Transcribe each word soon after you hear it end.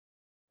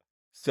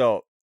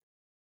So,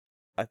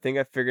 I think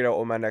I figured out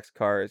what my next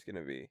car is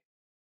gonna be.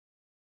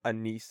 A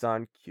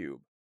Nissan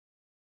Cube.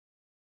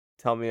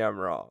 Tell me I'm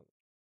wrong.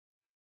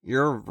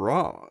 You're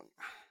wrong.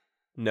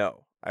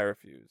 No, I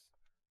refuse.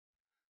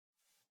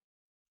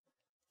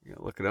 You're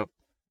gonna look it up.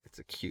 It's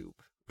a cube.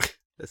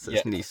 That says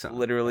Yeah. Nissan.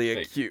 Literally a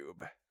Fake.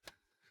 cube.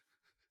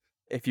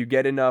 If you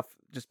get enough,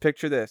 just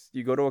picture this.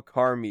 You go to a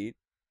car meet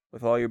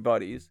with all your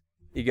buddies.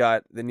 You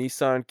got the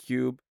Nissan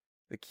Cube,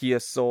 the Kia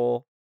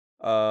Soul,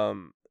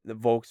 the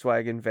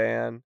Volkswagen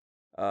van,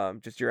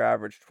 just your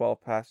average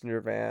 12-passenger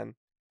van,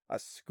 a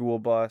school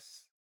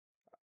bus,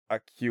 a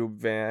cube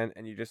van,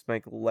 and you just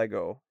make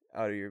Lego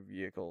out of your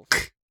vehicles.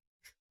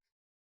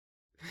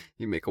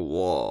 You make a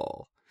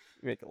wall.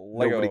 You make a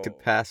Lego. Nobody could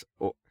pass.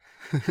 Oh,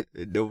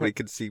 nobody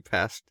could see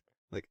past.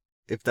 Like,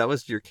 if that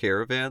was your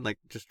caravan, like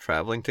just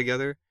traveling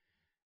together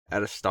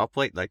at a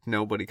stoplight, like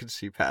nobody could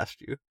see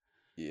past you.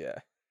 Yeah.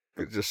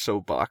 It's just so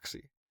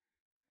boxy.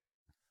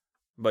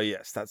 But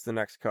yes, that's the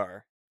next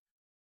car.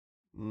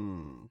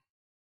 Hmm.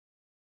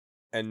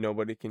 And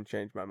nobody can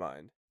change my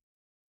mind.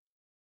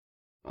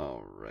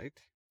 All right.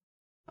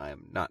 I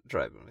am not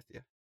driving with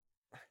you.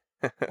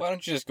 Why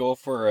don't you just go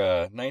for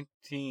a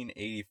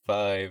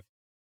 1985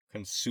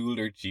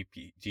 Consuler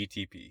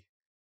GTP?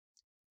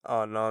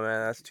 Oh no,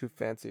 man, that's too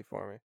fancy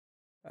for me.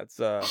 That's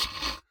It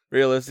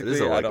realistically,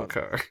 is a I Lego don't.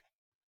 car.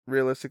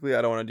 Realistically,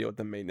 I don't want to deal with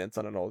the maintenance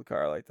on an old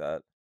car like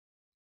that.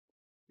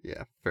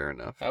 Yeah, fair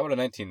enough. How about a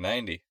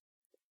 1990?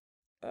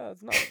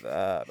 It's not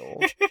that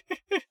old.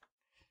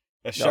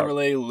 A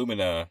Chevrolet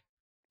Lumina.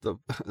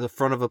 The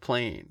front of a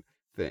plane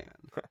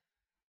van.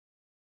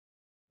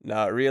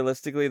 No,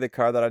 realistically, the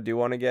car that I do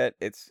want to get,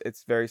 it's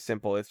very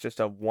simple. It's just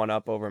a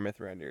one-up over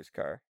Mithrandir's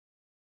car.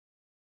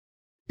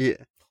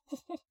 Yeah.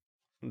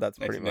 That's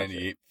pretty much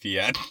it.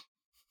 1998 Fiat.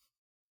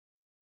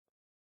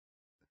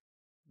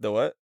 The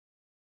what?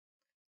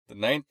 The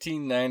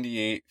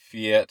 1998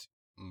 Fiat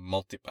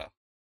Multipla.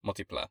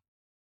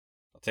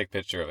 I'll take a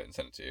picture of it and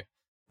send it to you.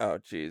 Oh,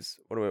 jeez.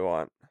 What do we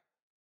want?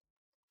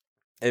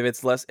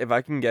 If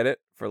I can get it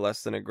for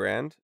less than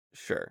 $1,000,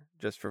 sure,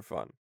 just for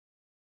fun.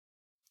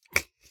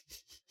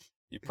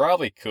 You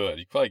probably could.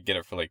 You probably get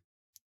it for like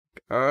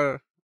I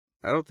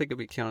don't think it'd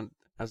be counted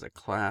as a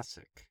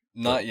classic.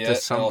 not But yet. to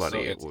somebody, and also,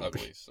 it it's would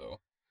ugly. be. So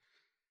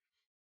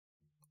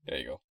there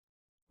you go.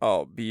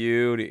 Oh,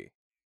 beauty.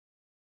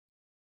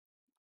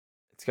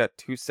 It's got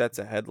 2 sets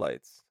of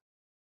headlights.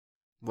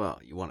 Well,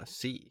 you want to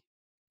see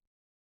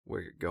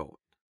where you're going.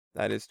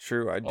 That is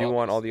true. I do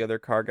want all the other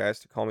car guys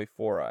to call me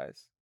Four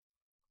Eyes.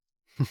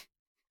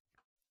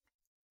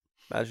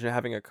 Imagine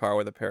having a car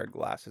with a pair of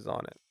glasses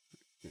on it.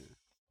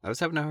 I was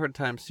having a hard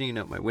time seeing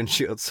out my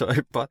windshield, so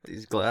I bought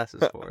these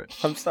glasses for it.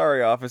 I'm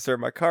sorry, officer.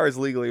 My car is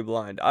legally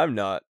blind. I'm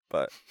not,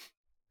 but...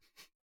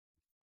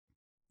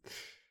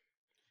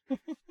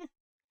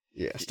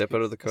 Yeah, step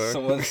out of the car.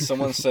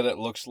 Someone said it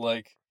looks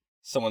like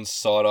someone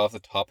sawed off the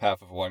top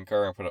half of one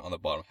car and put it on the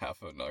bottom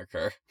half of another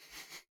car.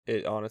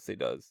 It honestly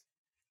does.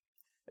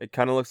 It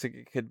kind of looks like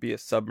it could be a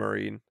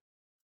submarine.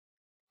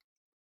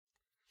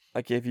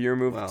 Like if you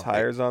remove the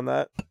tires on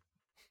that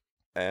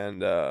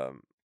and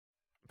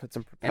put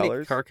some propellers.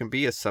 Any car can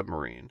be a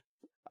submarine.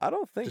 I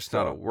don't think just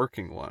so. not a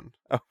working one.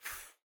 Oh.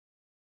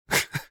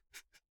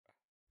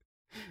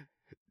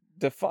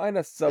 Define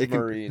a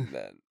submarine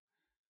then.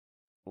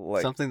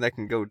 Like something that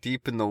can go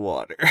deep in the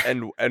water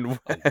and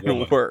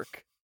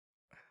work.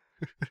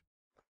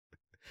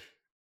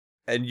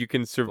 And you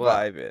can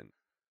survive in.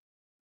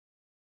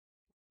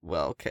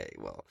 Well, okay,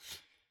 well.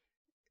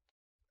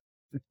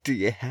 Do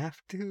you have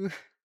to?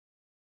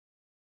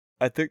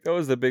 I think that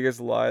was the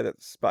biggest lie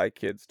that Spy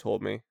Kids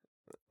told me.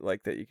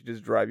 Like that you could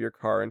just drive your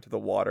car into the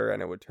water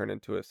and it would turn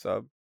into a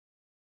sub.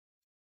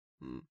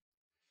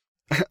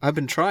 I've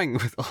been trying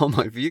with all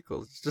my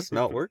vehicles. It's just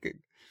not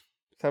working.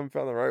 Just haven't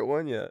found the right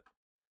one yet.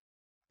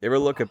 You ever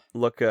look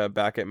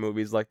back at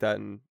movies like that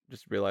and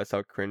just realize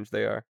how cringe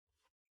they are?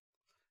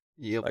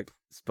 Yep. Like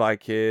Spy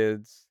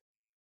Kids,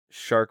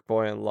 Shark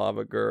Boy and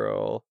Lava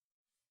Girl.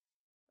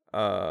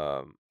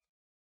 What's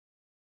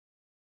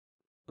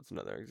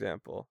another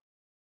example?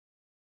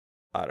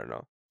 I don't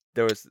know.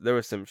 There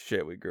was some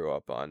shit we grew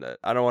up on that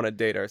I don't want to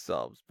date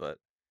ourselves, but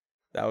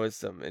that was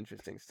some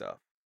interesting stuff.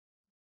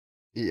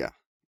 Yeah,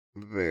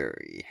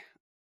 very.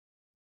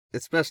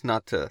 It's best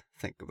not to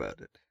think about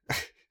it.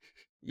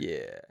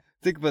 Yeah.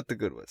 Think about the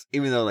good ones,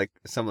 even though like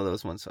some of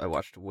those ones I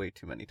watched way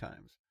too many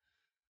times.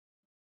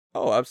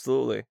 Oh,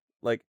 absolutely.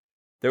 Like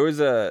there was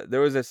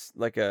this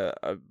like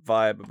a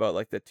vibe about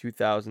like the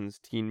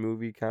 2000s teen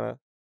movie kind of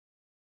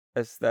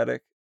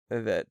aesthetic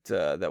that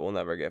we'll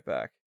never get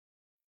back.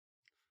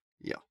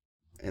 Yeah,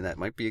 and that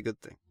might be a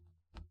good thing.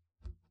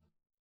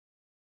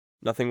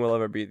 Nothing will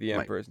ever beat The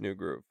Emperor's New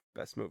Groove,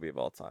 best movie of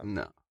all time.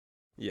 No.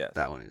 Yes.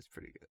 That one is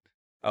pretty good.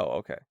 Oh,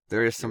 okay.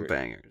 There is some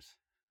bangers.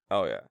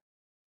 Oh, yeah.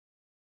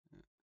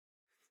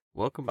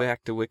 Welcome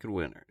back to Wicked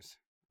Winners.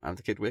 I'm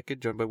the Kid Wicked,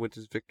 joined by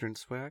Witches Victor and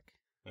Swag.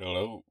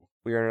 Hello.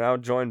 We are now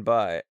joined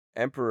by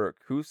Emperor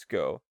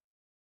Cusco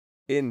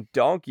in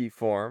donkey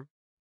form.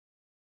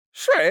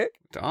 Shrek!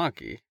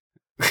 Donkey?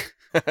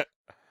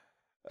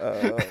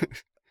 Uh,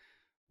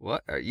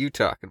 What are you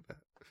talking about?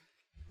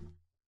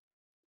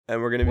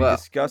 and we're going to be Well.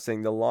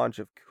 discussing the launch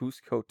of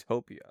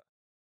Cuscotopia.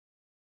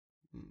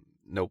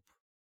 Nope.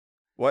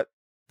 What?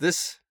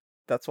 This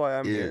That's why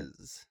I'm here.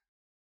 is.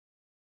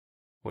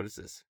 What is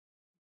this?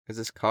 Is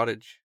this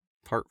Cottage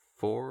Part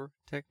 4,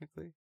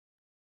 technically?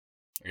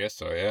 I guess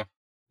so, yeah.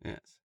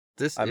 Yes.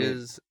 This I mean,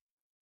 is.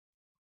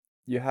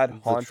 You had The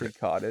Haunted Trip.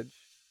 Cottage.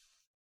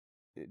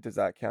 Does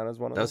that count as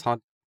one of That was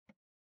them?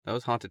 That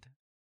was Haunted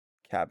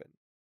Cabin.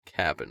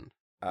 Cabin.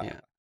 Ah. Yeah.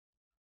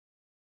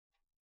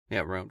 Yeah,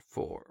 round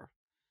 4.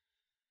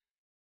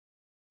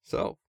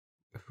 So,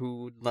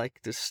 who would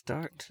like to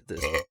start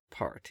this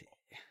party?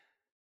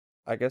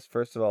 I guess,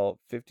 first of all,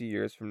 50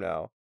 years from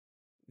now,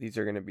 these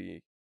are going to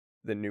be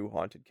the new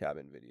Haunted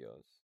Cabin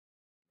videos.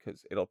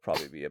 Because it'll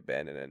probably be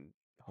abandoned and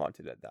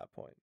haunted at that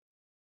point.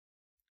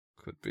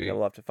 Could And be. then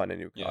we'll have to find a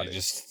new Yeah,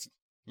 cottage.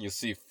 you'll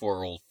see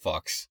 4 old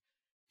fucks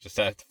just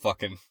have to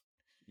fucking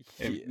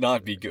Yeah.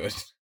 not be good.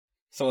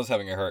 Someone's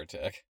having a heart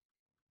attack.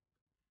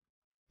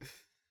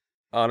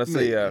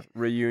 Honestly, a Maybe.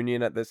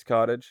 reunion at this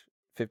cottage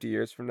 50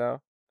 years from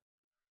now.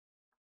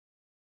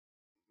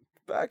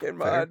 Back in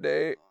my Fair.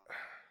 day.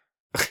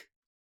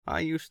 I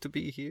used to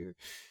be here.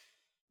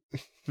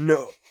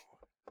 No.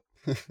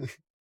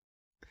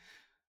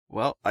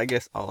 Well, I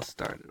guess I'll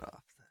start it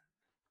off then.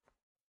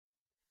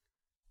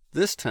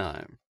 This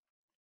time,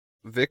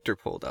 Victor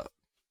pulled up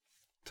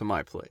to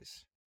my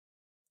place.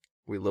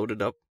 We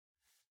loaded up,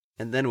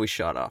 and then we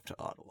shot off to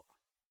Ottawa.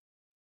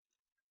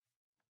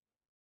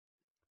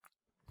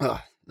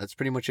 That's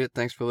pretty much it.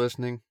 Thanks for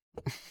listening.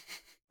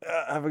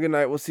 Have a good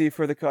night. We'll see you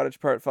for the cottage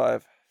part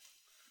 5.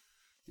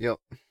 Yep.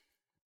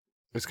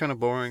 It's kind of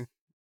boring.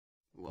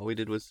 All we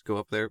did was go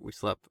up there, we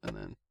slept, and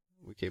then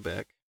we came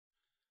back.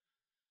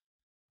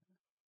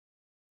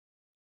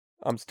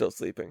 I'm still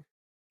sleeping.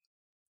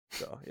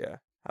 So, yeah.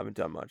 Haven't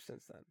done much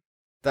since then.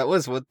 That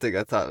was one thing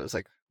I thought. It was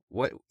like,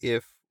 what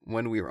if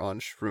when we were on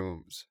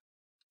shrooms,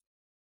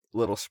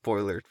 little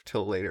spoiler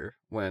till later,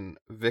 when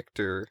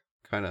Victor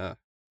kind of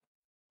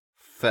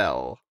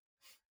fell,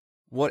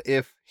 what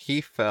if he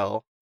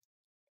fell,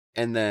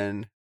 and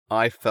then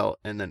I fell,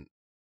 and then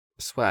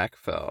Swack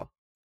fell,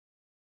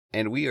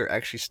 and we are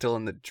actually still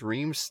in the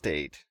dream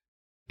state,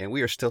 and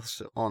we are still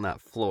on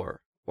that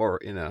floor, or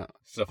in a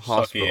It's a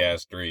hospital. sucky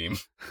ass dream.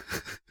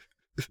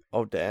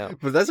 Oh, damn.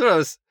 But that's what I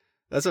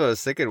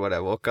was thinking when I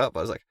woke up.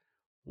 I was like,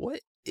 what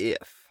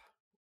if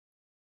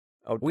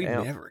Oh, we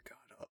damn. never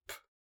got up? I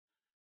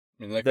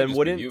mean, that could Then just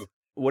wouldn't be you.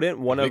 wouldn't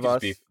one It of could just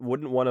us be-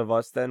 wouldn't one of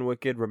us then,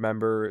 Wicked,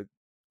 remember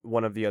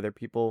one of the other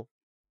people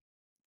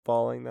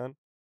falling then?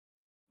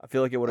 I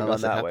feel like it would have gone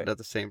Unless it that way. happened at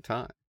the same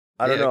time.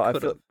 I don't Yeah, it know. I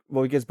could've. feel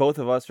well because both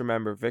of us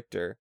remember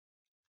Victor,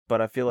 but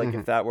I feel like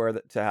Mhm. if that were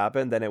to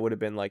happen, then it would have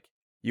been like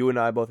you and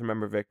I both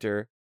remember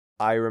Victor.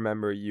 I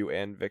remember you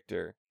and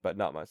Victor, but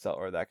not myself,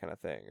 or that kind of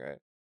thing, right?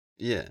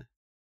 Yeah.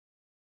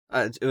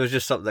 It was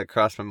just something that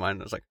crossed my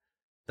mind. I was like,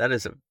 that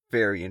is a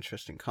very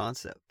interesting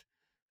concept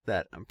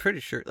that I'm pretty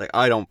sure, like,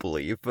 I don't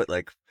believe, but,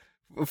 like,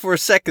 for a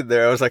second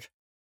there, I was like,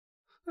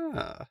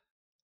 huh,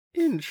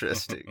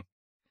 interesting.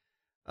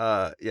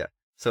 Yeah.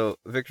 So,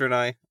 Victor and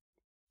I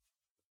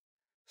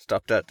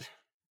stopped at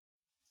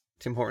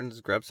Tim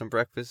Hortons, grabbed some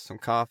breakfast, some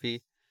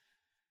coffee.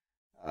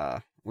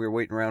 We were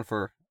waiting around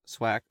for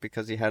Swack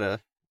because he had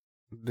a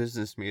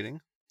business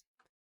meeting.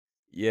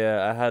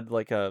 Yeah, I had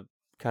like a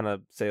kind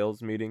of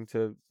sales meeting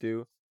to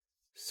do,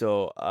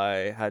 so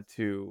I had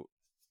to.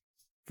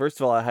 First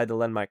of all, I had to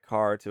lend my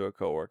car to a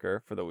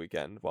coworker for the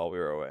weekend while we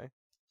were away.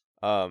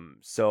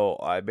 So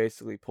I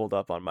basically pulled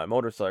up on my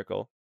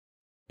motorcycle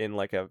in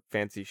like a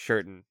fancy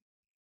shirt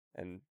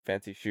and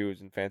fancy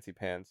shoes and fancy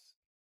pants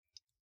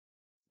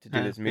to do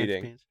this Fancy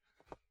meeting, pants.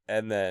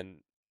 and then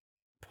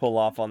pull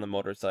off on the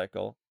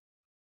motorcycle.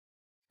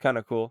 Kind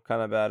of cool,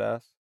 kind of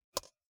badass.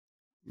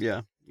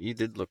 Yeah, you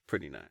did look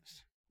pretty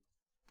nice.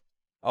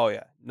 Oh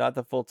yeah, not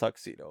the full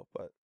tuxedo,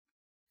 but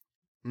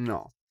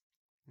No.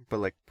 But,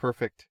 like,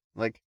 perfect.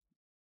 Like,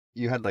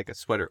 you had, like, a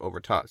sweater over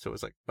top, so it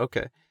was like,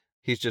 okay,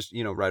 he's just,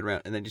 riding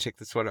around, and then you take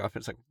the sweater off,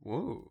 and it's like,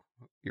 whoa,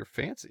 you're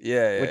fancy.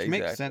 yeah, Which exactly.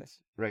 makes sense,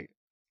 right?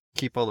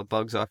 Keep all the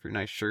bugs off your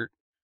nice shirt.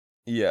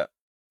 Yeah.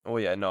 Oh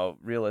yeah, no,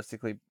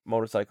 realistically,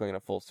 motorcycling in a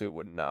full suit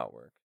would not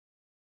work.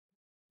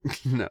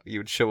 No, you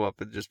would show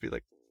up and just be,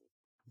 like,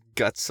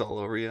 guts all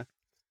over you.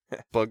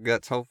 Bug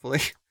guts, hopefully.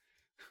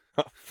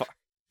 Oh fuck.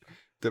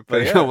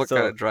 Depending yeah, on what so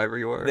kind of driver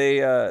you are.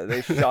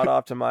 They shot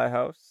off to my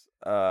house.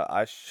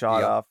 I shot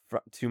Yep. off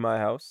to my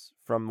house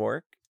from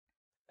work,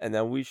 and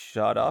then we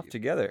shot off Yep.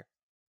 together,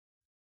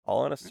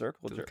 all in a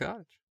circle To the jerk.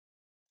 cottage.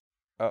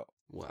 Oh,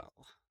 Well.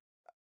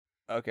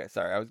 okay.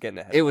 Sorry, I was getting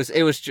ahead. It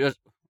was just,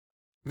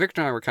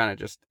 Victor and I were kind of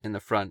just in the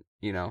front,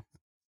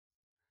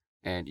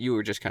 and you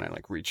were just kind of,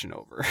 like, reaching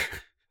over.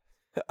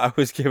 I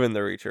was given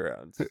the reach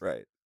arounds.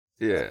 Right.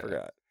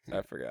 Yeah.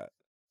 I forgot.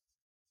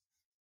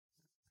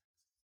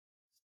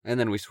 And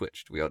then we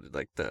switched. We all did,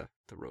 like, the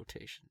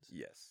rotations.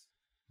 Yes.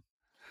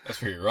 That's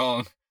where you're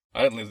wrong.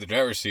 I didn't leave the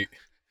driver's seat.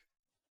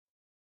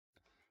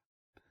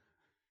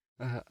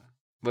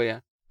 But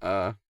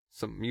yeah,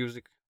 some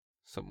music,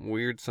 some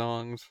weird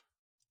songs.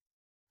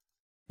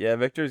 Yeah,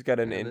 Victor's got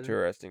an Yeah,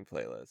 interesting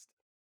playlist.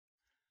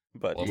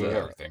 But Well, of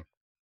everything.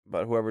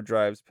 but whoever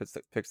drives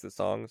picks the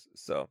songs,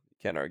 so you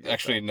can't argue. with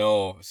Actually, that.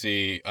 no.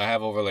 See, I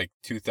have over like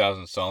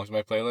 2,000 songs in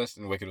my playlist,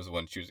 and Wicked was the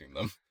one choosing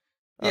them.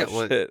 Yeah, Oh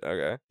well, shit.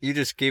 Okay. you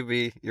just gave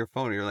me your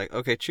phone. And you're like,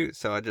 okay, choose.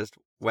 So I just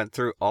went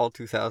through all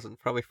 2,000,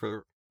 probably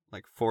for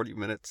like 40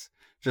 minutes,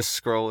 just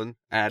scrolling,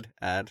 add.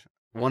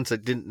 Ones I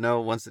didn't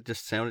know, ones that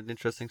just sounded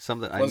interesting,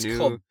 some that I One's knew.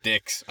 called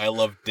Dicks. I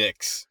love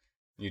Dicks.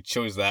 You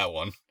chose that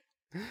one.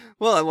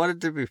 Well, I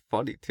wanted to be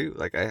funny too.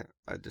 Like I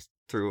just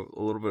threw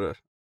a little bit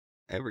of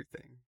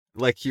everything.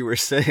 Like you were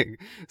saying,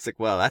 it's like,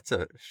 wow, that's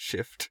a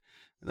shift.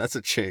 That's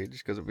a change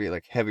because it'd be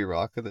like heavy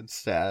rock and then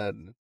sad.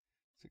 And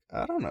it's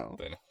like, I don't know.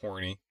 Then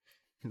horny.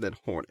 And then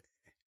horny.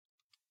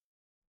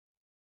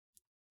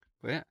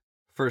 But yeah,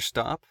 first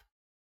stop,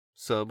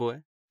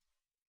 Subway.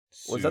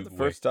 Was that the Subway.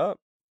 first stop?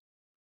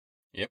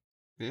 Yep.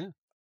 Yeah.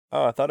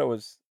 Oh, I thought it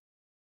was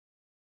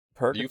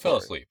Purgatory. You fell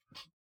asleep.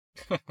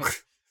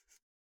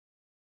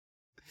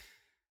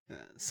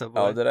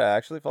 Subway. Oh, did I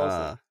actually fall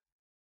asleep?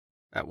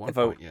 At one If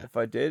point, yeah. if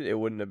I did, it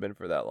wouldn't have been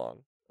for that long.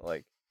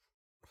 Like,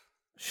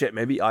 shit.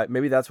 Maybe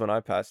that's when I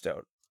passed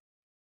out.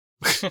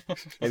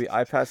 Maybe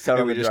I passed out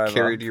And on we the just drive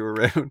carried up. you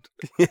around.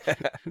 Yeah.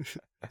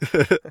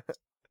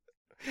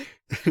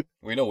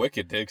 We know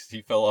Wicked did because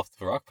he fell off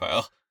the rock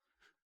pile.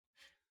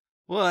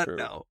 What? True.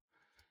 No.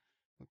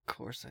 Of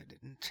course I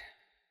didn't.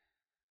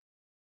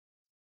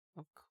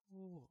 Of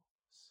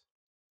course.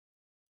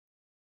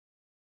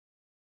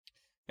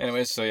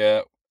 Anyways, so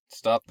yeah,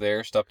 stopped at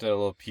a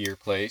little pier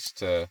place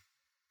to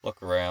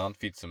look around,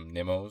 feed some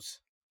Nimos.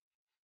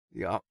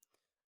 Yeah.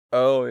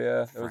 Oh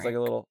yeah, it was like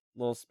a Frank.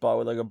 little spot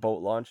with like a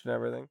boat launch and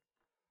everything.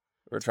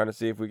 We were trying to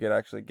see if we could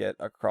actually get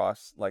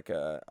across like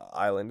a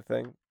island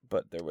thing,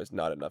 but there was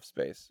not enough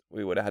space.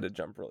 We would have had to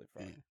jump really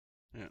far.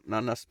 Yeah.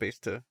 Not enough space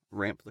to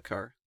ramp the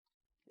car.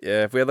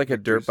 Yeah, if we had like a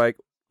dirt Victor's- bike,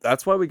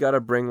 that's why we gotta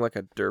bring like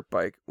a dirt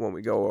bike when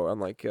we go on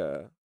like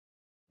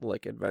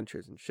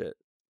adventures and shit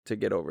to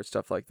get over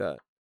stuff like that.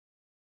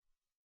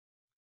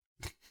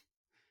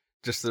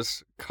 Just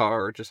this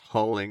car just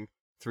hauling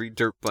 3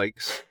 dirt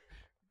bikes.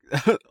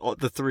 All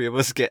the 3 of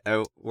us get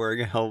out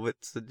wearing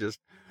helmets and just.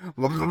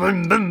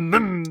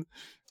 That'd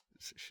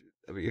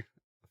be a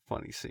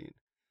funny scene.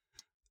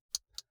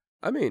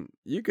 I mean,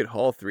 you could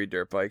haul 3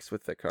 dirt bikes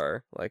with the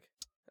car, like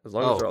as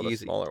long as they're all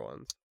easy. the smaller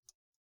ones.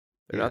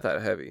 They're Yeah. not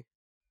that heavy.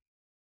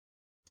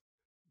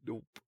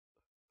 Nope.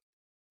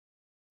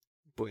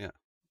 But yeah.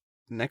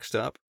 Next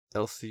up,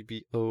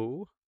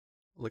 LCBO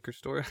liquor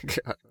store.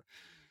 God,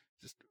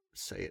 just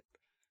say it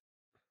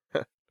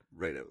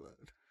right out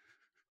loud.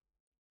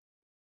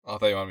 I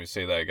thought you wanted me to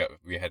say that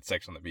we had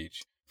sex on the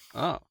beach.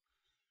 Oh,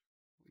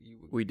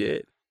 We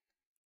did.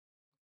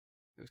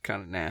 It was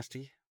kind of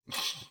nasty.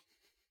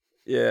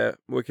 Yeah,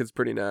 Wicked's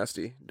pretty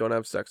nasty. Don't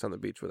have sex on the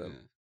beach with him.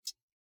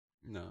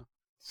 Yeah. No.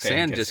 Sand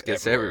Sand gets just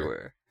gets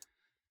everywhere.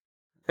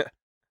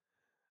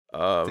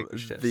 everywhere. think we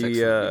should have sex on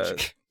the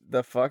beach.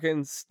 The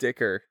fucking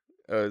sticker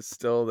is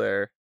still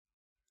there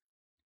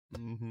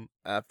Mm-hmm.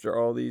 after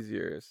all these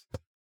years.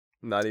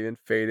 Not even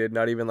faded,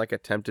 not even like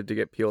attempted to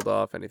get peeled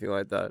off, anything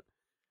like that.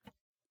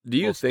 Do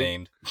you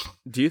think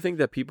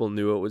that people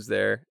knew it was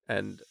there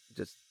and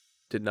just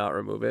did not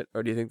remove it,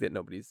 or do you think that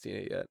nobody's seen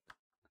it yet?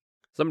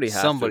 Somebody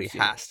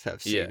has to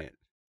have seen it.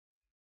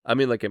 I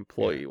mean, like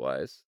employee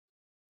wise.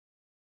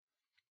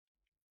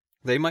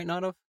 They might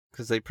not have,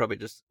 because they probably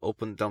just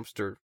open the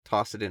dumpster,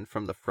 toss it in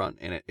from the front,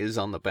 and it is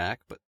on the back.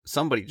 But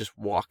somebody just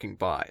walking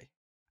by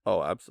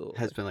Oh, absolutely.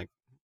 has been like,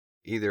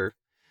 either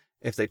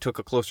if they took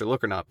a closer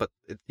look or not. But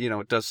it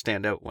does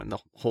stand out when the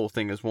whole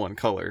thing is one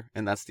color,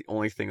 and that's the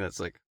only thing that's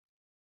like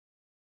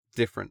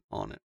different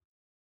on it.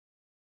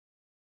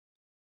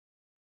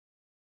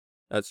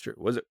 That's true.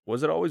 Was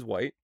it always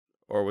white,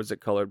 or was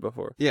it colored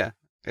before? Yeah,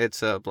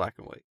 it's black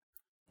and white.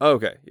 Oh,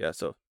 okay, yeah.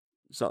 So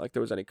it's not like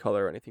there was any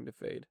color or anything to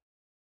fade.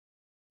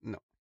 No.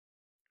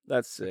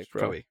 That's sick,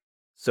 bro. Probably.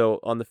 So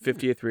on the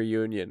 50th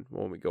reunion,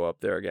 when we go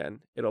up there again,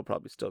 it'll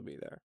probably still be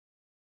there.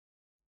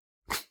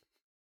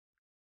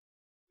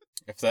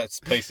 If that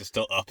place is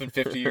still up in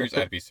 50 years,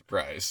 I'd be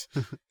surprised.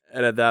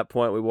 And at that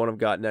point, we won't have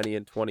gotten any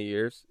in 20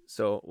 years,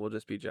 so we'll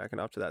just be jacking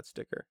off to that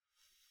sticker.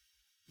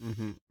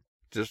 Mm-hmm.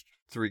 Just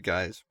 3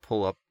 guys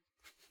pull up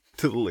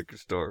to the liquor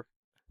store,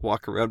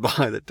 walk around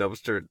behind the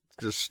dumpster, and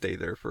just stay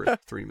there for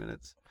 3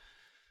 minutes.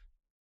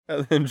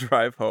 And then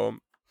drive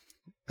home.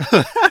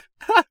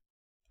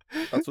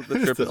 That's what the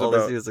trip is all I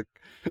about. see is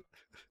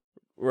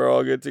We're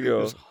all good to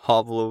go. just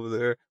hobble over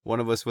there. One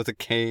of us with a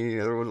cane, the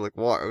other one like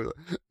water.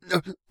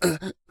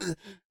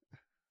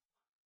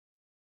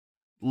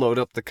 Load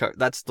up the car.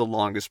 That's the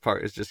longest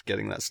part, is just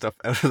getting that stuff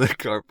out of the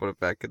car, put it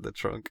back in the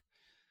trunk.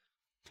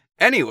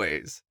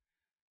 Anyways,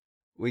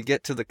 we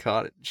get to the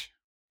cottage.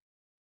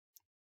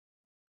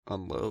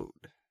 Unload.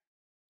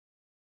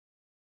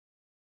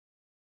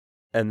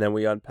 And then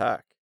we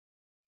unpack.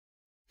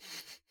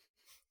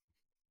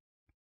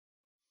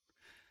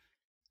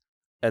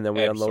 And then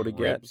we Have unload some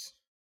again. ribs.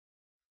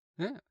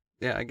 Yeah.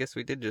 yeah, I guess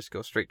we did just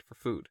go straight for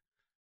food.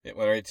 Yeah,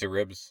 went right to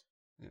ribs.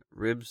 Yeah,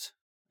 ribs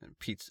and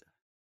pizza.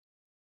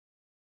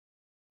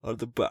 On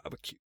the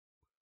barbecue.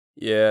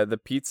 Yeah, the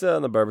pizza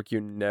on the barbecue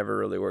never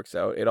really works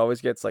out. It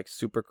always gets like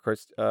super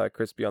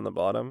crispy on the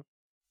bottom,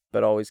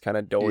 but always kind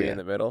of doughy Yeah. in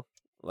the middle.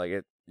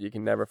 You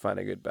can never find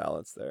a good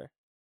balance there.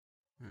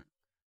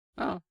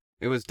 Oh,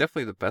 it was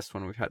definitely the best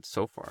one we've had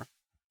so far.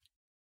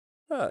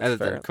 Oh, that's Other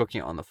fair. than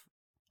cooking on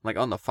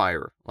the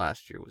fire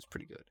last year was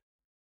pretty good.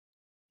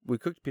 We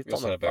cooked We pizza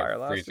also on had the a fire better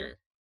last freezer. year.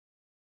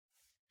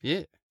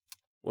 Yeah.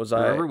 Was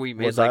Remember we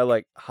made I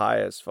like high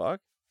as fuck?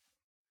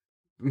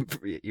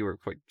 You were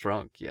quite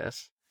drunk,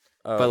 yes.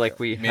 Oh, But okay. like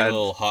we We made had a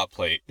little hot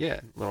plate,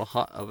 little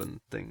hot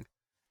oven thing.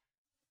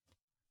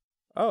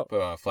 Oh.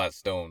 put on a flat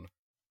stone.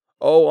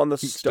 Oh, on the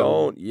Heat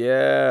stone. stone.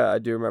 Yeah, I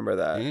do remember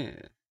that. Yeah.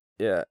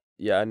 Yeah.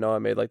 Yeah, I know I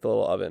made like the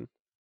little oven.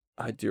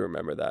 I do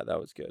remember that. That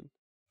was good.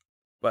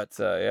 But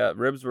yeah,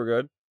 ribs were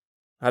good.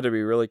 I had to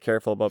be really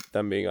careful about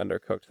them being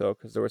undercooked though,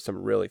 because there were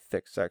some really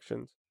thick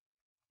sections.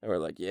 And we're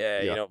like,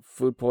 Yeah.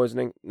 food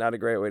poisoning, not a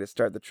great way to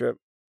start the trip.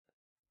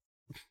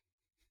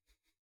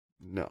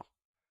 No.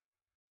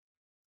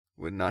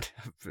 Would not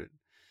have been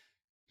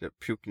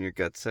puking your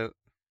guts out.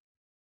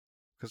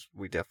 Because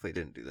we definitely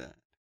didn't do that.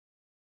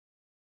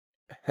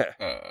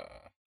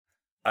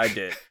 I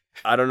did.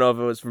 I don't know if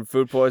it was from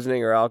food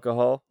poisoning or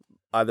alcohol.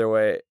 Either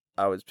way,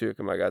 I was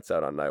puking my guts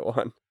out on night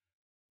one.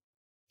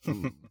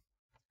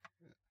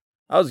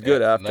 I was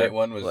good after. Night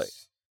one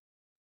was...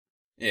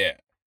 Yeah.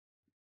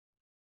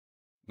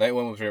 Night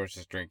one was pretty much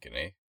just drinking,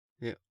 eh?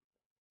 Yeah.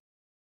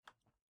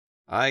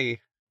 I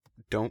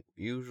don't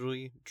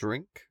usually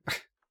drink.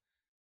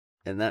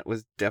 And that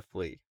was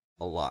definitely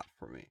a lot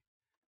for me.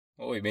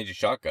 Oh, we made you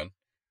shotgun.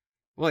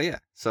 Well, yeah.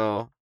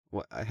 So,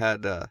 I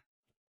had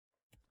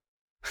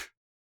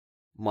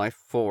my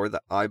 4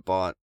 that I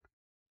bought,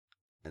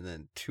 and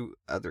then 2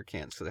 other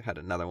cans, because I had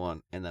another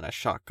one, and then I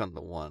shotgunned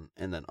the one,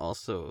 and then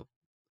also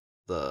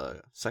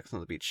the Sex on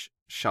the Beach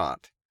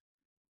shot.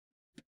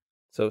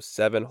 So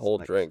 7 whole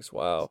Like- drinks.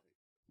 Wow.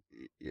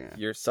 Yeah.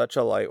 You're such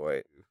a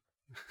lightweight.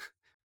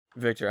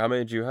 Victor, how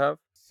many did you have?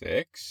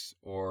 6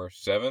 or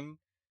 7.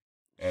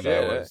 And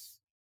Shit, I eh? was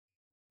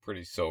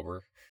pretty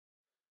sober.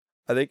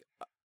 I think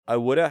I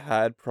would have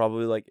had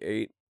probably like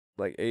 8,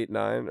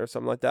 9 or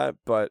something like that,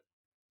 but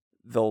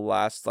the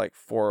last like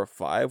 4 or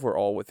 5 were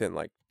all within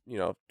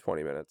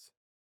 20 minutes.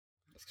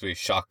 That's because we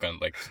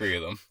shotgunned like 3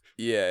 of them.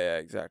 Yeah,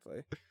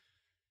 exactly.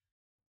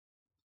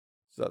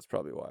 So that's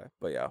probably why.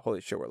 But yeah,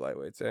 holy shit, we're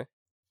lightweights, eh?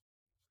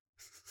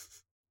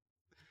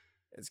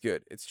 It's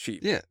good. It's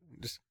cheap. Yeah.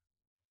 Just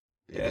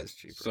Yeah. It is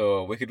cheaper.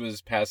 So Wicked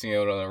was passing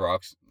out on the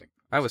rocks. Like,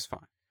 I was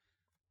fine.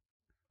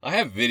 I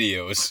have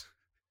videos.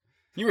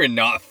 You were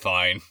not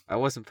fine. I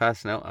wasn't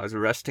passing out. I was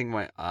resting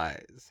my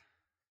eyes.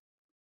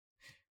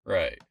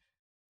 Right.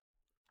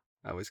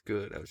 I was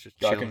good. I was just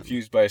Got chilling.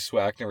 confused by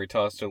Swackner. We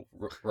tossed a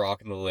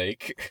rock in the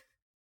lake.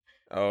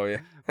 Oh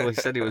yeah. Well, he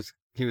said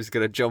he was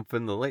gonna jump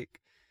in the lake,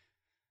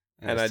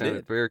 And it I sounded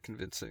did. very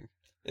convincing.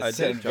 It I did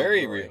sounded jump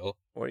very in the lake. real.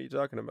 What are you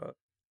talking about?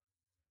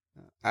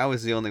 I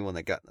was the only one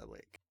that got in the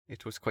lake.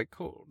 It was quite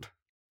cold.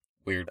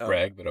 Weird Oh.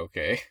 brag, but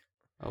okay.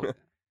 Oh, yeah.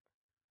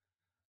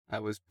 I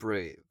was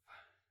brave.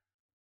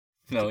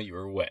 No, you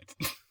were wet.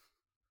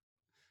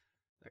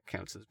 That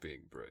counts as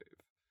being brave.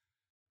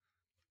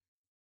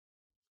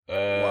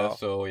 Wow.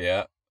 So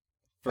yeah.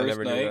 I First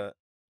never knew night.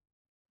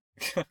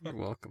 that. You're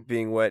welcome.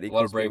 Being wet A equals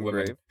lot of brave being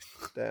women. brave.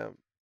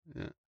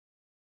 Damn.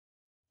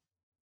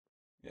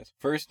 Yes.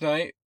 First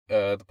night,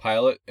 the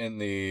pilot in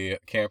the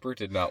camper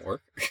did not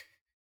work.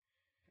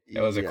 It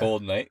was a Yeah.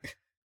 cold night.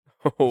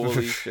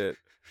 Holy shit.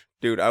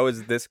 Dude, I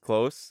was this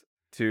close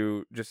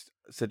to just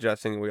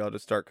suggesting we all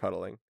just start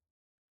cuddling.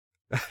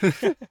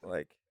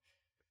 Like,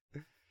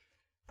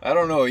 I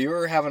don't know. You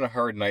were having a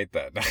hard night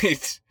that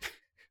night.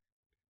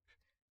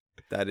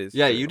 that is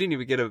Yeah, true. you didn't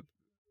even get to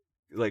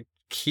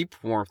keep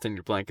warmth in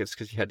your blankets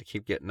because you had to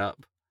keep getting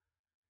up.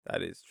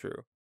 That is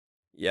true.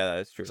 Yeah, that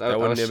is true. So I That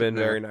was wouldn't have been sitting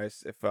there- very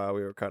nice if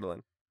we were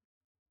cuddling.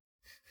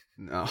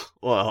 No.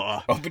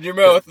 Well, Open your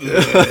mouth.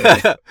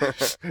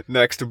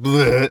 next,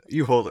 bleh,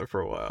 you hold it for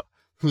a while.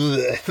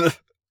 Bleh.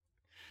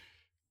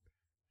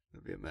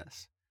 It'd be a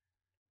mess.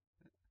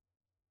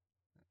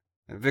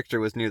 And Victor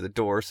was near the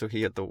door, so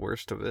he had the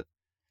worst of it.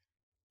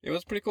 It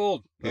was pretty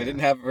cold. Yeah. I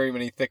didn't have very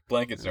many thick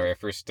blankets our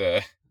first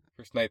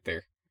night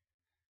there.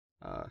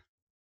 I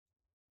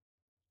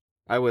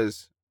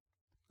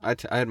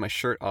had my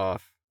shirt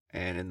off,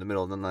 and in the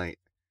middle of the night,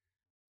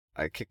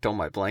 I kicked all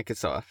my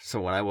blankets off.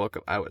 So when I woke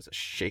up, I was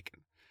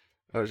shaking.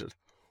 I was just,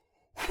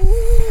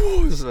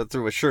 so I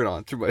threw my shirt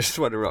on, threw my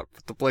sweater up,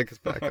 put the blankets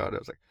back on. I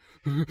was like,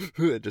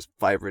 it just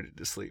vibrated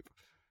to sleep.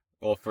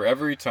 Well, for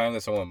every time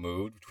that someone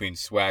moved between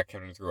Swack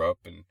having to throw up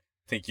and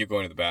think you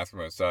going to the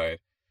bathroom outside,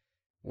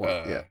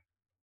 Yeah.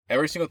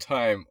 every single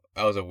time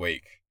I was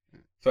awake.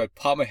 So I'd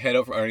pop my head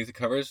out from underneath the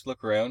covers,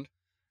 look around,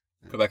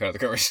 go back under the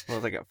covers.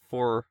 Well, at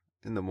 4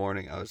 in the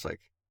morning, I was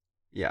like,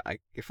 yeah,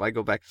 if I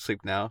go back to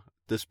sleep now,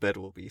 this bed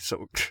will be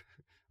soaked.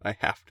 I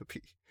have to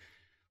pee.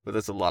 But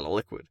that's a lot of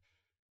liquid.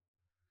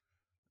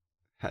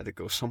 had to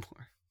go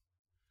somewhere.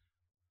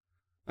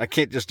 I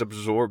can't just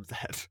absorb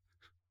that.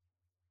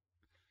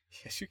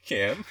 Yes, you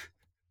can.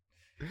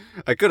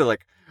 I could have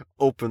like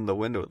opened the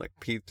window and like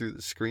peed through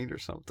the screen or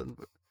something,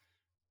 but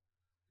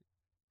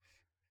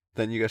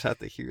then you guys have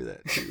to hear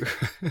that too.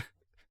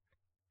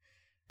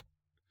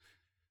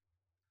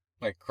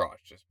 My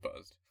crotch just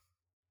buzzed.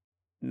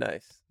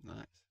 Nice.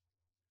 Nice.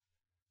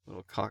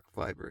 Little cock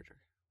vibrator.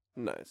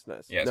 Nice.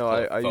 Yeah, it's No,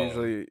 called I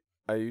phone.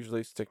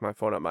 usually stick my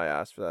phone up my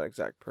ass for that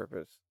exact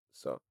purpose.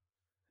 So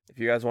if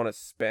you guys want to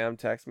spam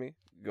text me,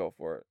 go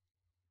for it.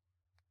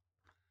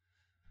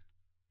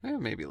 Yeah,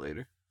 maybe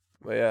later.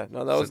 But yeah,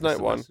 no, that was Send us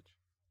night a one. message.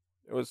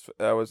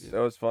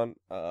 That was fun.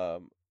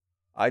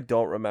 I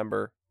don't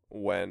remember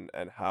when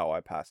and how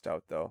I passed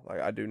out though.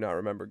 Like I do not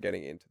remember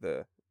getting into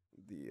the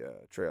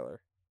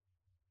trailer.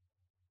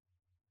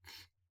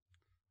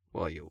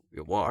 Well, you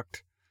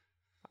walked.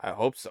 I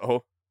hope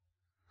so.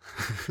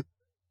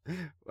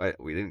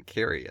 We didn't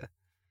carry you.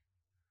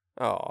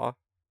 Aw.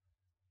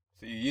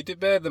 So you did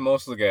better than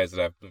most of the guys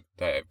that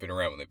I've been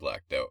around when they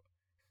blacked out.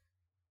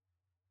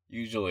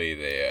 Usually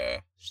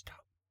they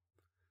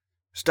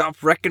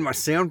Stop wrecking my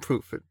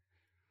soundproofing.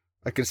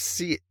 I can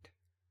see it.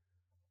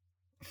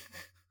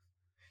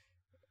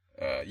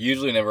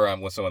 usually whenever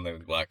I'm with someone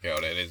that black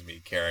out, it is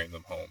me carrying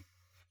them home,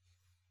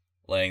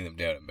 laying them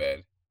down in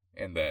bed,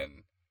 and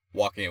then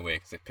walking away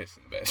because they pissed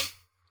in the bed.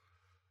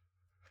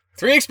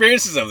 3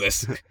 experiences of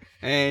this.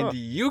 And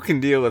you can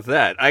deal with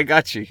that. I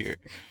got you here.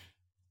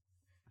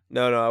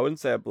 No, I wouldn't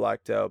say I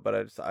blacked out,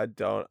 but I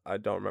don't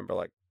remember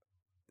like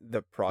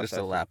the process.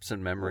 Just a lapse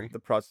in memory. The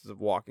process of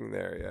walking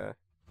there, yeah.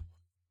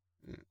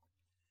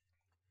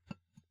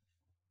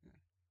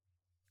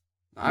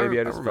 Maybe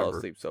I just fell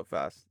asleep so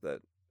fast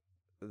that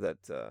it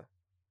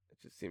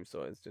just seems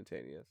so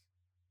instantaneous.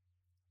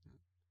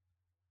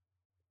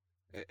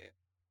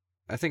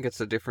 I think it's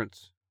the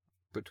difference,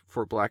 but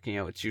for blacking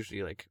out, it's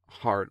usually like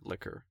hard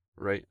liquor,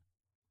 right?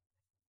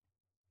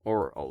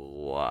 Or a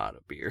lot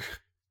of beer.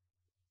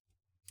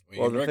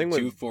 Well, you the drink thing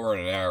 2, with 4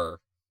 in an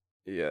hour.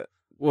 Yeah.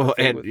 Well,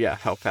 and yeah,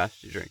 how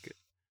fast you drink it.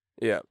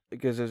 Yeah,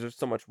 because there's just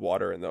so much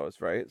water in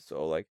those, right?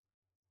 So like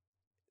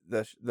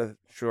the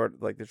short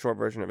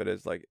version of it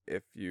is like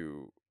if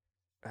you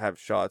have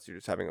shots, you're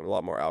just having a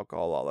lot more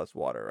alcohol, a lot less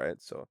water,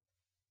 right? So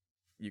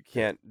you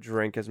can't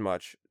drink as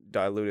much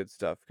diluted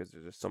stuff because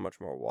there's just so much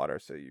more water,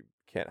 so you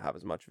can't have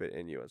as much of it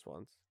in you as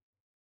once.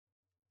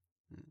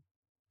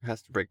 It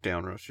has to break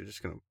down, or else you're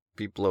just gonna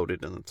be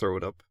bloated and then throw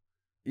it up.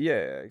 Yeah,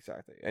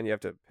 exactly. And you have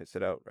to piss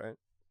it out, right?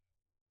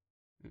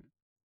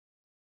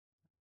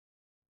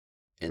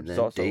 And Which then is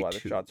also day why 2.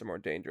 the shots are more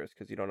dangerous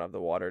because you don't have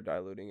the water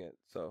diluting it,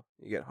 so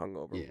you get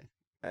hungover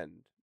and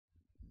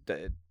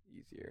dead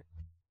easier.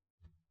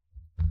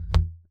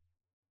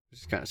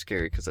 Which is kind of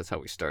scary because that's how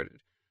we started.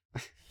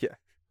 Yeah.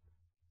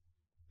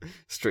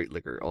 Straight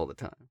liquor all the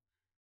time.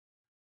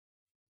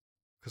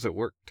 Because it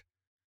worked.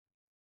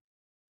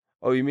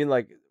 Oh, you mean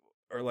like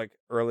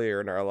earlier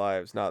in our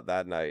lives, not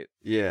that night?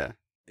 Yeah.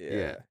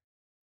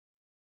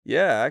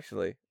 Yeah,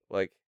 actually,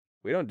 like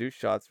we don't do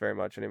shots very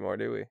much anymore,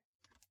 do we?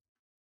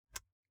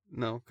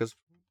 No, because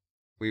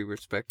we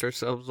respect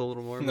ourselves a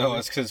little more. No, maybe?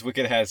 it's because we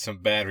could have had some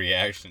bad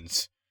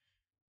reactions.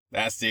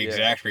 That's the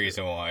exact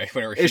reason why.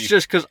 It's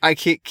just because I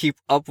can't keep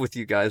up with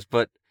you guys,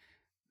 but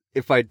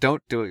if I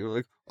don't do it, you're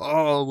like,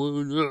 oh,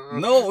 well,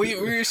 no, we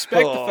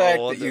respect the fact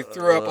that you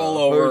threw up all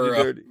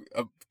over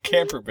a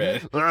camper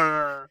bed.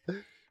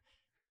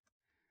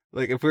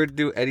 Like, if we were to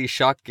do any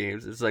shot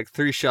games, it's like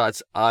 3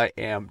 shots, I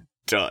am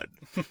done.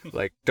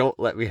 Like, don't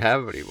let me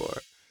have it anymore.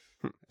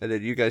 And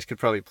then you guys could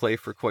probably play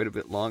for quite a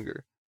bit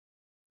longer.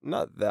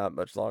 Not that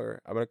much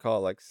longer. I'm gonna call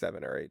it like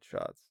 7 or 8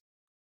 shots,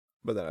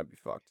 but then I'd be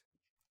fucked.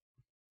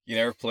 You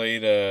never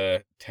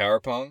played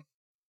tower pong?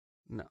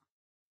 No.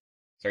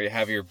 So you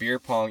have your beer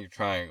pong, your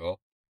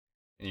triangle,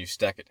 and you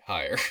stack it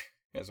higher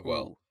as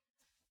well. Ooh.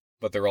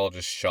 But they're all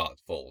just shot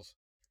fulls.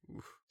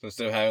 Oof. So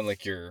instead of having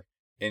like your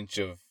inch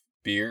of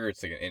beer,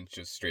 it's like an inch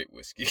of straight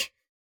whiskey.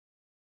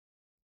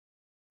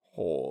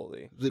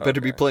 Holy. They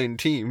better be playing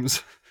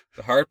teams.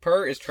 The hard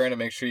part is trying to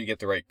make sure you get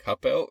the right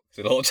cup out,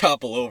 because it'll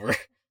topple over.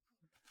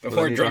 The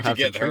more drunk you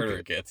get, the harder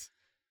it gets.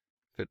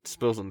 If it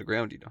spills on the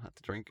ground, you don't have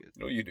to drink it.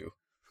 No, you do.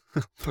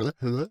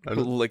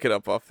 Lick it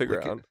up off the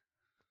ground.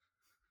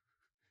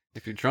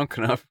 If you're drunk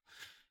enough.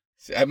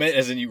 See, I meant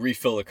as in you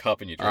refill the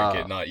cup and you drink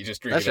it, not you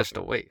just drink it. That's just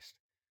a waste.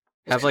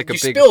 Have like you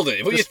a big. Spilled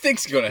it. What do you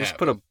think's going to happen? Just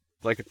put a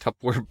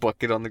Tupperware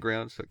bucket on the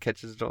ground so it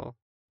catches it all.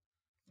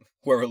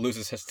 Whoever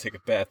loses has to take a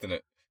bath in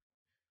it.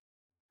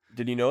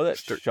 Did you know that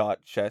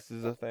shot chess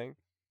is a thing?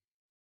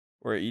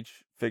 Where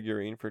each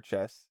figurine for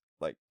chess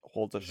like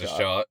holds a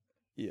shot.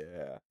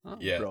 Yeah. Oh.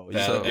 Yeah. Bro,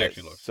 that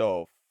actually looks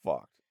so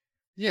fucked.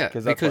 Yeah,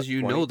 because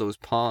you know those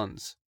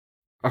pawns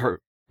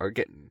are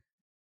getting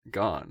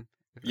gone.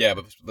 Yeah,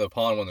 but the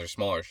pawn ones are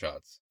smaller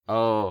shots.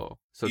 Oh,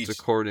 so it's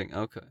according.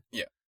 Okay.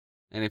 Yeah.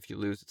 And if you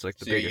lose, it's like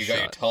the so biggest you got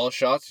shot. your tall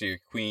shots, so your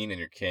queen and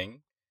your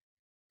king.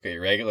 Okay,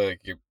 your regular,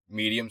 like your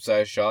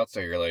medium-sized shots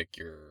are your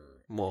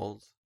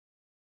walls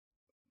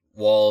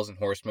and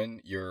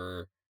horsemen.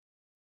 Your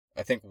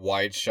I think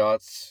wide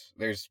shots.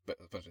 There's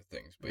a bunch of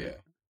things, but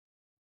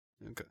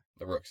yeah, Okay.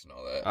 the rooks and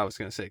all that. I was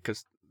gonna say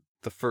because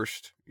the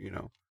first,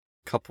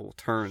 couple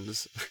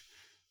turns,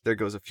 there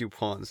goes a few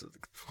pawns.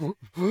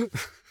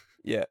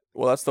 Yeah,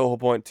 well, that's the whole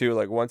point too.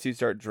 Like once you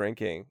start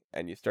drinking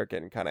and you start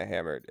getting kind of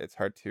hammered, it's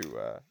hard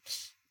to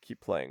keep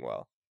playing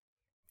well.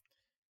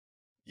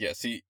 Yeah,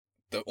 see,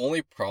 the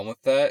only problem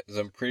with that is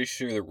I'm pretty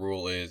sure the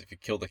rule is if you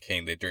kill the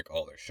king, they drink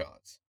all their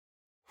shots.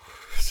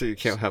 So you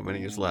count how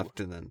many is left,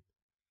 and then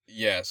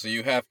Yeah, so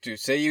you have to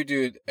say you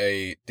did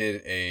a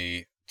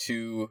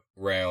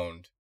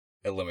 2-round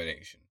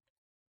elimination,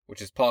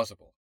 which is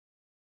possible.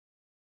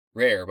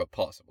 Rare, but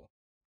possible.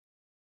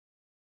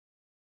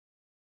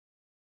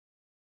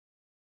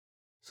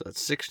 so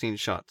that's 16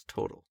 shots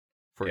total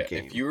for a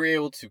game. If you were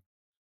able to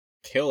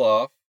kill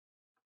off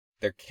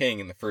their king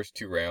in the first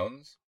 2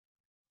 rounds,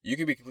 you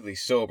could be completely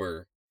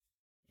sober.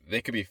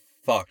 They could be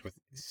fucked with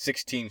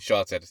 16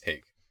 shots at a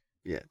take.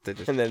 Yeah, they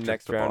just And then took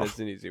next the round ball. is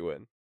an easy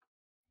win.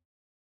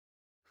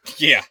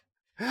 Yeah.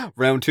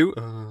 Round 2.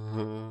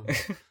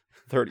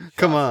 30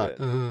 Come shots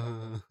in.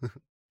 on.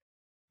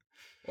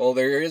 Well,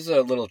 there is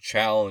a little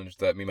challenge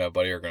that me and my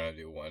buddy are going to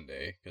do one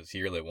day, because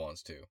he really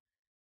wants to.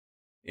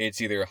 It's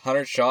either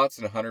 100 shots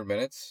in 100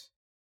 minutes,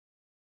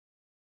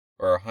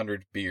 or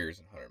 100 beers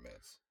in 100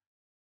 minutes.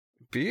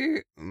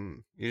 Beer?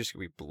 You're just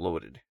going to be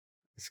bloated.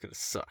 It's going to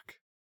suck.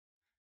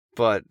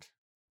 But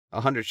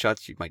 100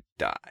 shots, you might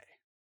die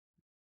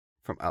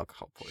from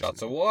alcohol poisoning.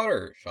 Shots of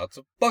water, shots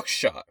of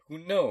buckshot, who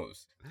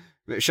knows?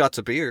 Shots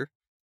of beer.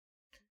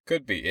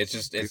 Could be. It's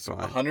just, Be it's fine.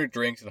 100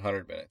 drinks in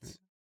 100 minutes.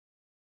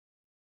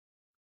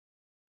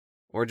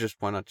 Or just,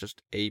 why not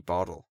just a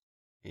bottle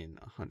in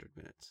 100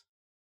 minutes?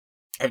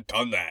 I've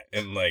done that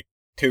in like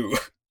 2.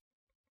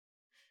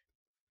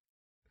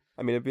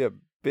 I mean, it'd be a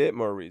bit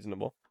more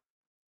reasonable.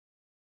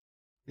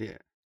 Yeah.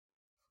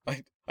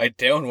 I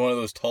downed one of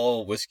those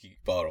tall whiskey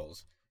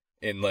bottles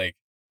in like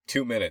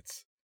 2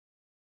 minutes.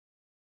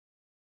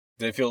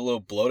 Did I feel a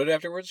little bloated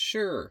afterwards?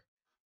 Sure.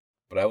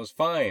 But I was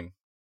fine.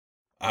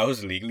 I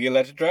was legally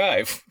allowed to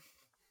drive.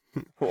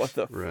 What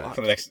the Right. fuck?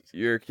 For the next,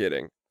 You're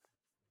kidding.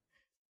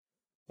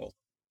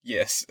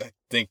 yes, I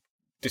think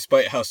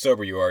despite how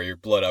sober you are, your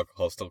blood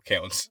alcohol still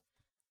counts.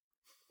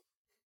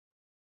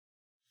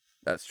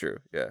 That's true.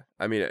 Yeah.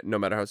 I mean, no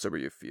matter how sober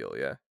you feel,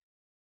 yeah.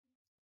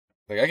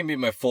 Like, I can be in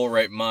my full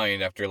right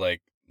mind after,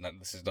 like,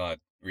 this is not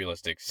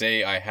realistic.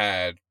 Say I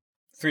had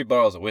 3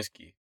 bottles of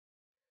whiskey.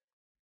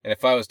 And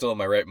if I was still in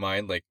my right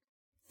mind, like,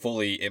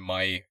 fully in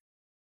my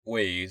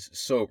ways,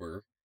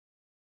 sober,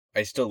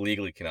 I still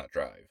legally cannot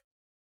drive.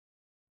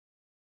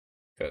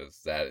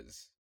 Because that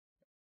is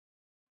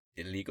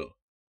illegal.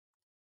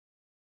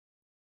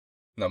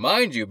 Now,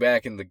 mind you,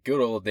 back in the good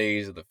old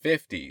days of the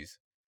 50s,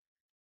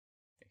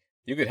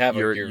 you could have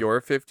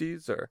Your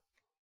 50s or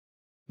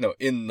No,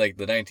 in like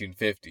the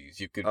 1950s,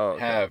 you could Oh,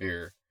 okay. have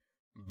your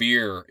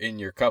beer in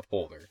your cup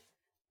holder.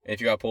 And if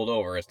you got pulled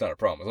over, it's not a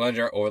problem. As long as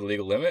you're over the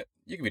legal limit,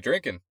 you could be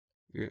drinking.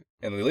 Yeah.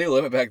 And the legal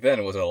limit back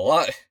then was a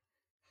lot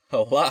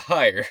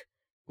higher.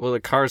 Well, the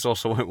cars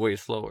also went way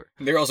slower.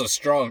 They're also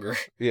stronger.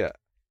 Yeah.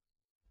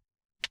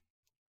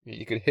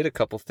 You could hit a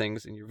couple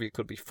things and your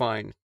vehicle would be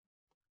fine.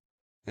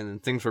 And then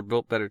things were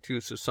built better too,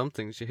 so some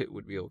things you hit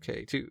would be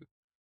okay too.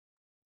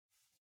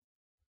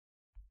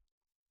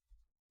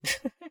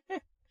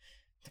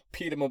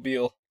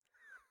 Peter-mobile.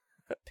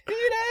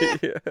 Peter!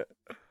 yeah.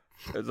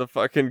 There's a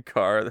fucking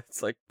car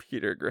that's like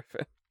Peter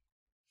Griffin.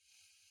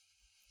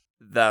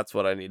 That's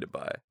what I need to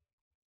buy.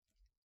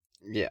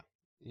 Yeah.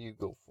 You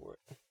go for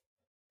it.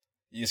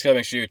 You just gotta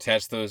make sure you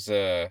attach those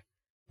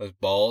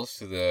balls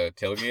to the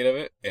tailgate of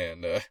it,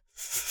 and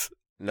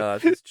No,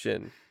 that's his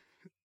chin.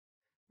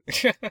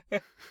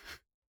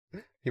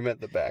 He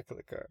meant the back of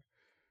the car,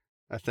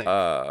 I think.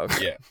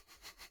 Okay. yeah.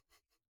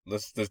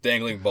 Those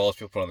dangling balls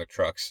people put on their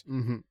trucks.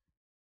 Mm-hmm.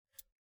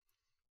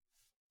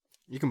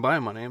 You can buy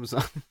them on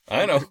Amazon.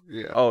 I know.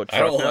 Yeah. Oh, I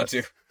don't truck want nuts?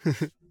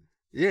 to.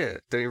 Yeah.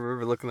 Don't you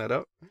remember looking that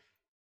up?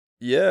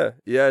 Yeah,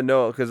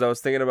 no, because I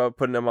was thinking about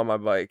putting them on my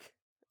bike.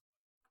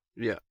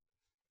 Yeah.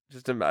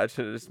 Just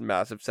imagine this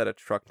massive set of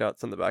truck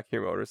nuts on the back of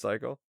your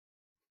motorcycle.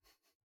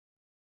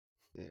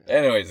 Yeah.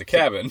 Anyways, the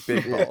cabin.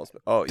 Big Yeah. balls.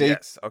 Oh, Day-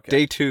 yes. Okay.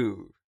 Day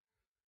 2.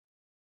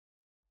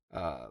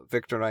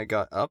 Victor and I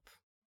got up,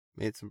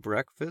 made some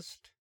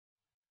breakfast.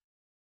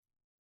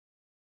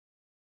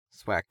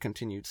 Swack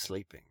continued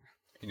sleeping.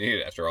 You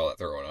needed it after all that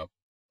throwing up.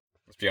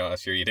 Let's be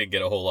honest here, you didn't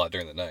get a whole lot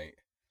during the night.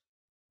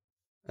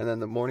 And then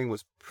the morning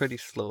was pretty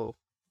slow.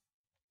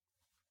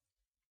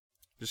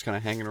 Just kind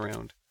of hanging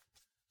around.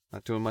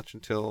 Not doing much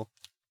until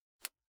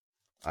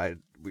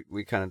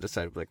we kind of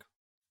decided, like,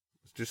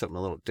 let's do something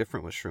a little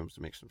different with shrooms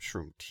to make some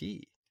shroom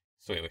tea.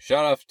 So we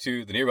shot off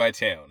to the nearby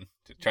town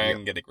to try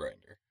and get a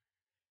grinder.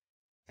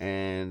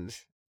 And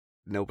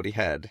nobody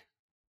had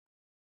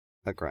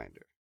a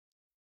grinder.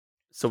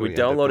 So we ended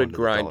up going downloaded to the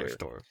dollar Grinder,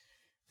 store.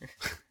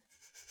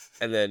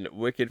 and then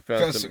Wicked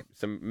found Professor.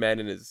 some men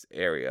in his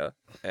area,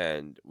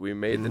 and we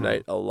made the Mhm.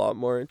 night a lot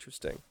more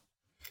interesting.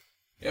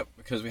 Yep,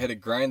 because we had to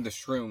grind the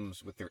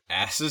shrooms with their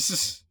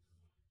asses.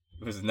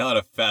 It was not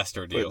a fast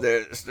But ordeal.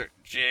 they start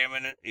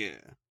jamming it,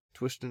 yeah,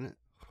 twisting it.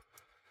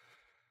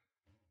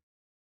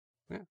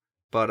 Yeah,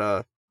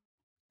 but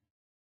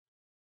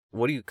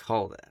what do you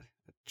call that?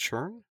 A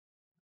churn?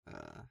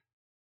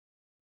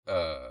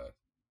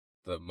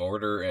 The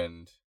mortar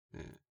and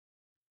Yeah.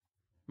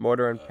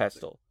 Mortar and Uh,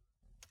 pestle.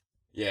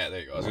 yeah,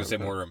 there you go. I was gonna say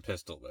mortar and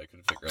pistol, but I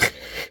couldn't figure out the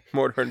name of it.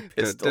 Mortar and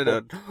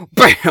pistol.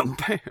 Bam,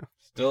 bam.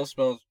 Still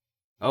smells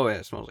Oh yeah,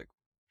 it smells like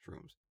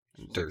shrooms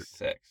and like dirt.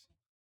 sex.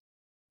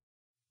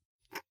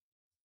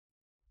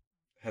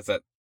 Has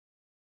that?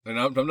 And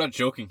I'm not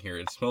joking here.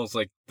 It smells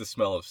like the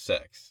smell of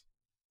sex.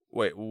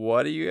 Wait,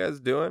 what are you guys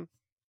doing?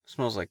 It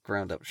smells like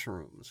ground up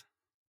shrooms.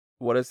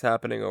 What is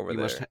happening over You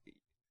there? must.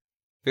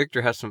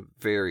 Victor has some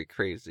very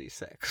crazy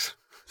sex.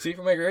 See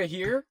from like right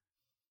here,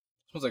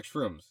 it smells like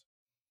shrooms.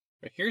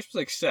 Right here it smells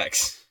like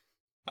sex.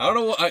 I don't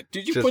know what.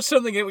 Did you Just- put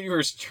something in when you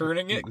were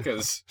churning it?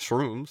 Because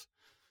Shrooms.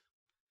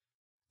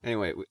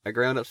 Anyway, I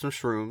ground up some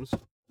shrooms,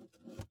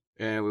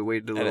 and we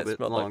waited a and little it bit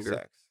smelled longer. like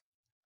sex.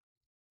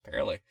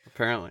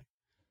 apparently,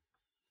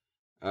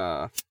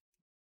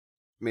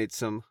 Made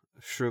some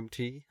shroom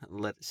tea,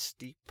 let it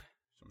steep,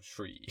 some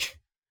shree.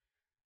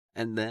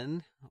 and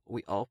then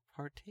we all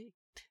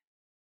partaked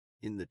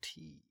in the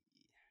tea.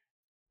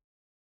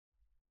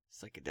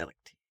 Psychedelic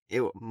tea.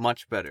 It was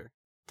much better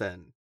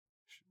than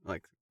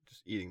like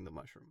just eating the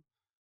mushroom.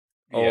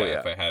 Oh,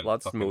 If yeah. I had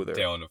Lot fucking smoother.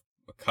 down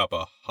a cup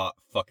of hot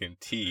fucking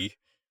tea.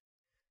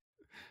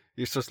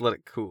 You're supposed to let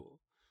it cool.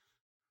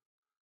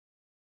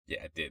 Yeah,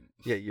 I didn't.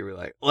 Yeah, you were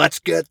like, let's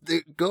get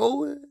it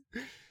going.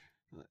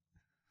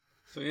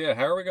 So yeah,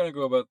 how are we gonna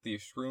go about the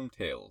shroom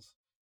tales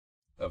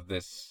of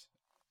this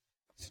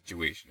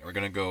situation? Are we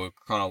gonna go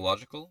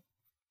chronological,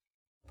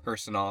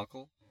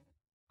 personalical?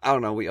 I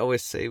don't know. We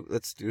always say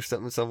let's do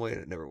something some way,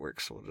 and it never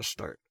works. So we'll just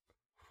start.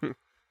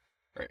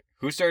 Right.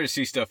 Who started to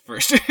see stuff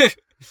first?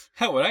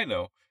 How would I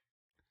know?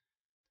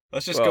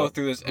 Let's just Well, go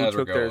through this who as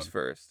we're took going. theirs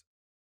first?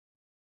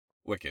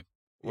 Wicked.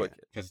 Wicked.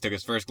 Because he took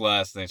his first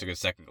glass, then he took his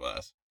second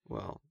glass.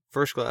 Well,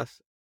 first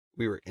class,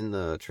 we were in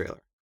the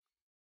trailer.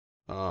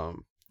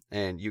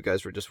 And you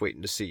guys were just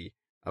waiting to see.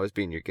 I was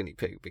being your guinea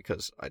pig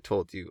because I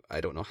told you I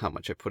don't know how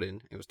much I put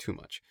in. It was too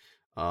much.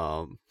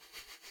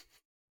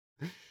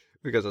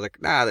 Because I was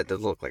like, nah, that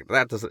doesn't look like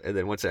that. Doesn't. And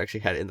then once I actually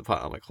had it in the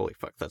pot, I'm like, holy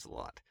fuck, that's a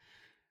lot.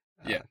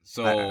 Yeah.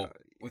 So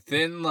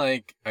within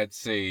like I'd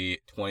say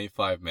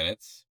 25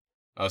 minutes,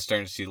 I was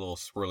starting to see little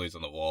swirlies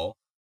on the wall.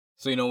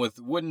 So with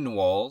wooden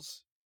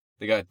walls,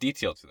 they got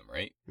detail to them,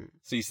 right?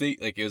 So you see,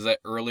 like it was that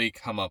early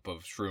come up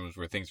of shrooms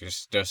where things are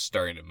just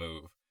starting to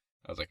move.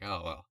 I was like,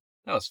 oh well,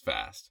 that was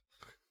fast.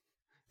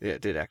 Yeah,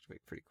 it did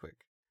activate pretty quick.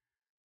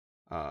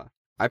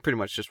 I pretty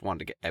much just wanted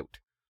to get out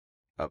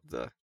of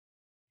the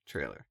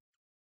trailer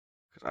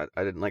because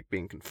I didn't like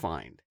being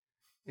confined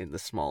in the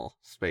small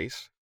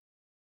space,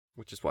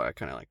 which is why I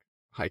kind of like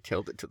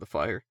hightailed it to the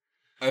fire.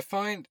 I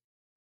find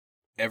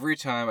every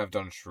time I've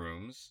done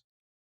shrooms,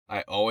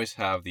 I always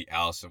have the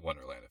Alice in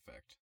Wonderland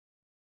effect.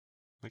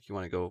 Like you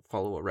want to go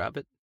follow a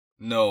rabbit?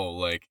 No,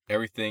 like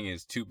everything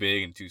is too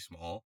big and too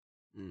small.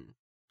 Mm.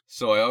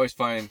 So I always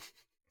find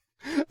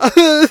not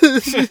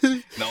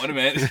what I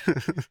meant.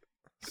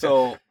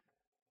 So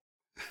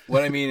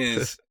what I mean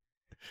is,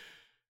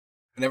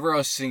 whenever I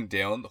was sitting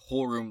down, the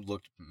whole room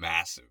looked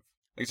massive.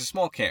 Like it's a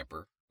small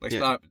camper. Like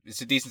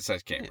it's a decent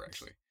sized camper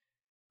actually.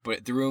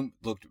 But the room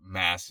looked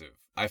massive.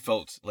 I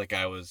felt like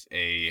I was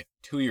a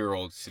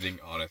 2-year-old sitting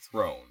on a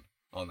throne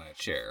on that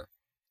chair.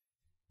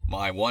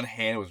 My one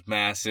hand was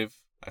massive.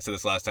 I said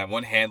this last time.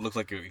 One hand looked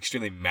like an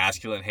extremely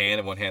masculine hand,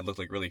 and one hand looked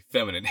like a really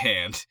feminine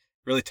hand.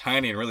 Really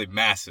tiny and really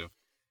massive.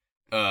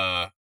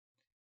 But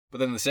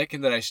then the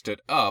second that I stood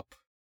up,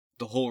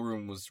 the whole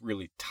room was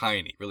really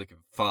tiny, really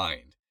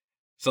confined.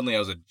 Suddenly I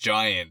was a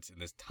giant in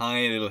this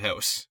tiny little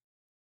house.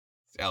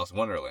 It's the Alice in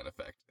Wonderland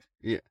effect.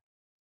 Yeah.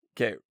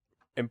 Okay,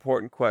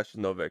 important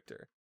question though,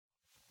 Victor.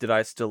 Did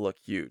I still look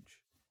huge?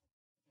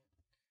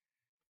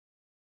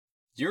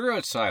 You were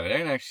outside. I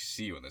didn't actually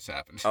see you when this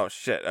happened. Oh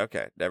shit.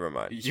 Okay, never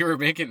mind. You were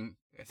making,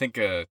 I think,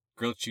 a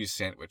grilled cheese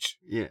sandwich.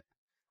 Yeah.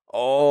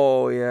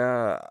 Oh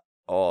yeah.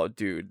 Oh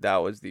dude, that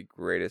was the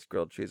greatest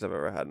grilled cheese I've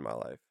ever had in my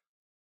life.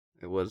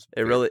 It was.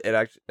 It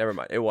actually, never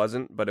mind. It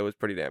wasn't, but it was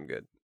pretty damn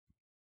good.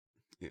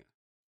 Yeah.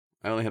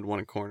 I only had one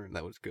in corner, and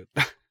that was good.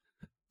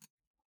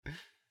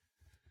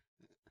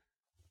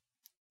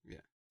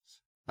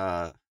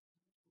 Yeah.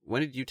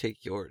 When did you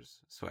take yours,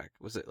 Swag?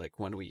 Was it like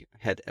when we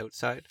head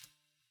outside?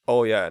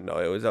 Oh yeah, no,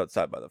 it was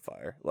outside by the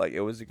fire. Like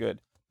it was a good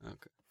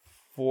Okay.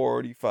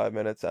 45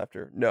 minutes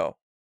after. No.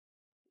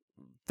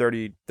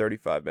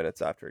 35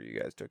 minutes after you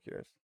guys took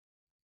yours.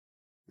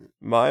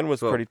 Mine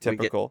was Well, pretty we get-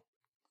 typical.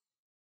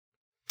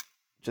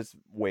 Just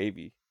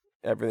wavy.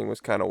 Everything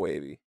was kind of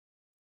wavy.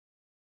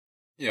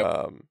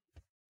 Yeah.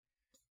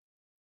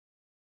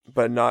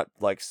 But not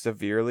like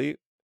severely.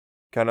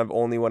 Kind of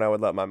only when I would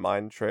let my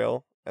mind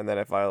trail, and then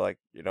if I like,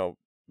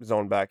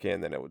 zone back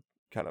in, then it would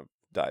kind of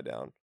die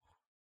down.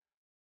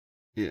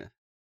 Yeah.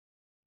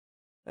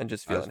 And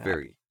just I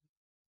feeling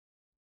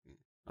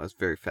was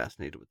very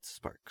fascinated with the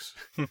sparks.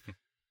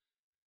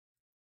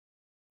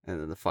 And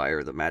then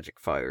the magic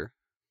fire.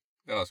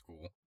 That was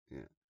cool.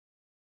 Yeah.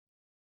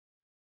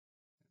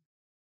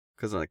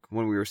 Because like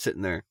when we were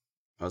sitting there,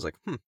 I was like,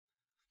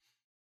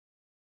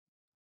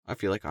 I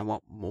feel like I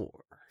want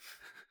more.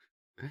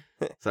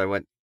 So I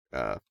went,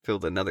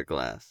 filled another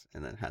glass,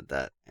 and then had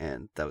that,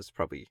 and that was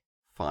probably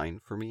fine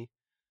for me.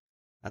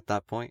 At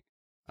that point,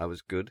 I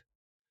was good.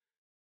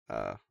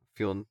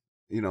 Feeling,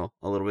 a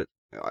little bit.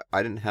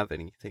 I didn't have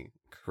anything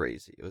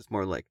crazy. It was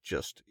more like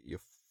just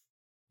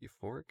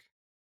euphoric.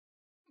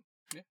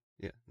 Yeah.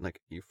 Yeah,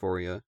 like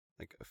euphoria,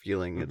 like a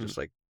feeling of just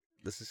like,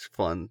 this is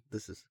fun.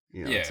 This is,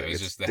 Yeah, it's it like,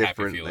 was it's just the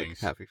different, happy like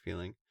feelings. happy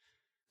feeling.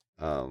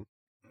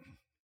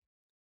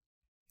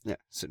 Yeah,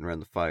 sitting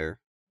around the fire.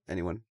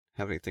 Anyone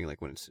have anything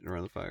like when it's sitting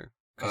around the fire?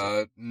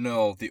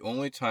 No. The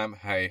only time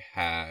I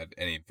had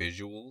any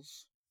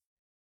visuals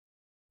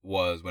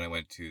was when I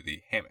went to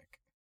the hammock.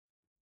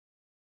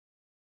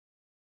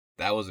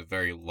 That was a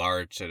very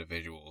large set of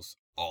visuals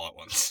all at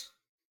once.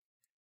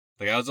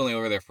 Like, I was only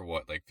over there for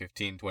what, like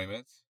 15, 20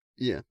 minutes?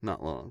 Yeah,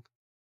 not long.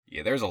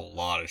 Yeah, there's a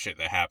lot of shit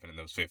that happened in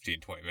those 15,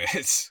 20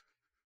 minutes.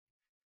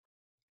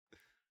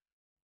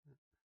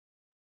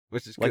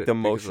 Which is Like good, the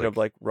because, motion of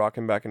like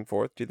rocking back and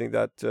forth. Do you think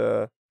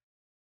that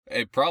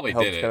It probably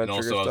helps did it. kind And of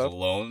trigger also, I was stuff?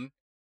 alone.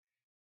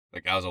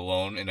 Like, I was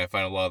alone, and I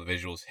find a lot of the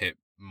visuals hit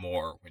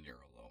more when you're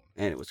alone.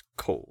 and it was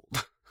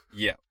cold.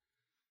 Yeah.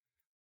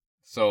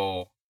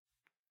 So,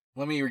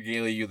 let me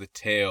regale you the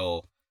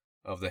tale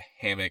of the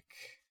hammock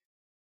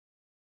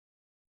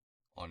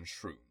on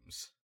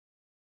shrooms.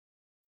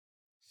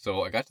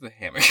 So, I got to the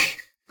hammock.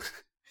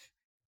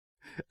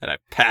 And I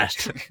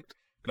passed.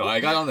 No,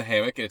 I got on the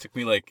hammock, and it took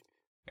me like...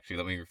 Actually,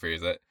 let me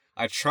rephrase that.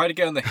 I tried to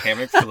get on the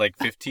hammock for like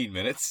 15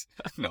 minutes.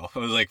 No, it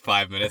was like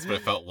 5 minutes, but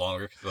it felt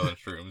longer because I was on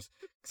shrooms.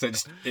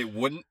 Because it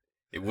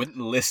wouldn't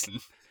listen.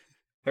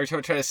 Every time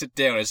I tried to sit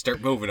down, it'd start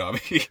moving on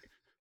me.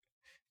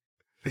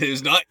 It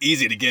was not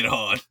easy to get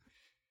on.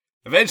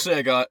 Eventually,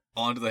 I got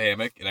onto the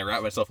hammock, and I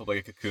wrapped myself up like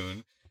a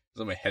cocoon.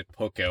 So my head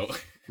poke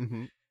out.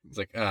 Mm-hmm. It's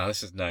like,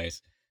 this is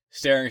nice.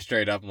 Staring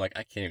straight up, I'm like,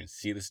 I can't even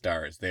see the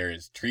stars. There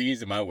is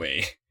trees in my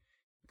way.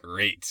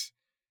 Great.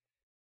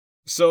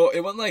 So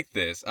it went like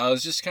this. I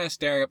was just kind of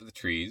staring up at the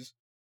trees,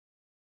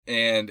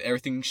 and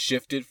everything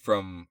shifted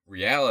from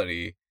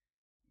reality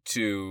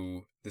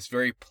to this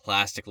very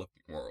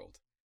plastic-looking world.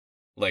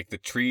 Like, the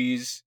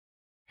trees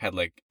had,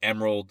 like,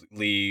 emerald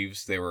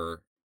leaves. They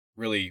were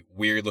really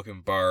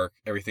weird-looking bark.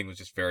 Everything was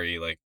just very,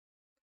 like,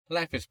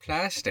 life is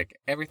plastic.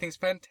 Everything's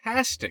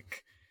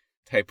fantastic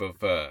type of,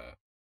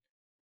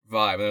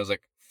 vibe. And I was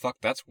like, fuck,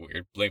 that's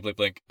weird. Blink, blink,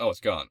 blink. Oh, it's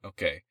gone.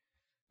 Okay.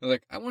 I was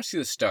like, I want to see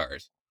the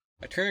stars.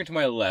 I turn to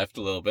my left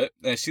a little bit,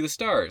 and I see the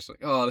stars. Like,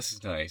 oh, this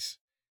is nice.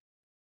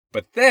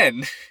 But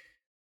then,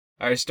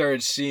 I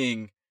started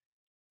seeing,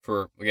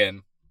 for,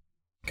 again,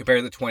 compared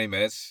to the 20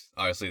 minutes,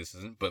 obviously this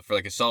isn't, but for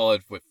like a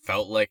solid, what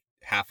felt like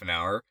half an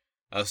hour,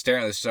 I was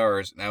staring at the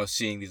stars, and I was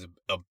seeing these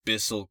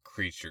abyssal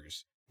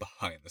creatures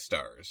behind the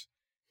stars.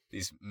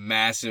 These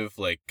massive,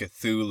 like,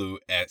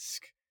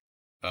 Cthulhu-esque,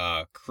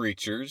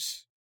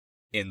 creatures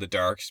in the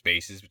dark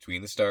spaces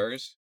between the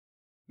stars.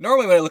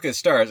 Normally when I look at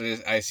stars,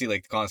 I see,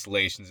 like, the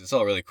constellations. It's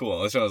all really cool.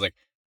 And this one I was like,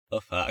 oh,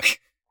 fuck.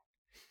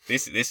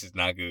 This is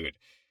not good.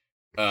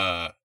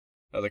 I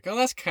was like, oh,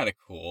 that's kind of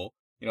cool.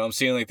 You know, I'm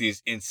seeing, like,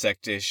 these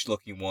insectish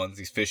looking ones,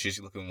 these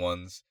fishish looking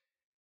ones,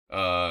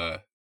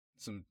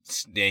 some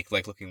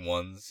snake-like looking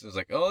ones. I was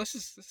like, oh, this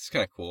is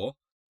kind of cool.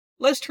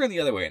 Let's turn the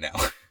other way now.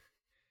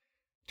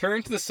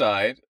 Turn to the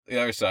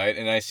other side,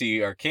 and I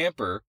see our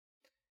camper,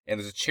 and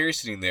there's a chair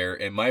sitting there,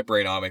 and my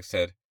brainomics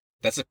said,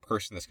 that's a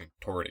person that's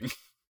contorting.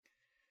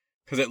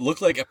 Because it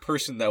looked like a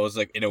person that was,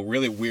 like, in a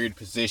really weird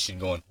position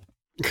going...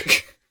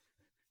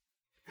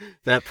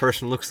 That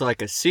person looks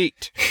like a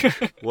seat.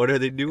 What are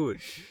they doing?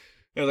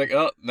 I was like,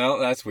 oh, no,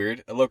 that's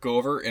weird. I look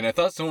over, and I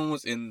thought someone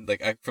was in,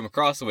 like, from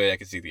across the way I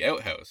could see the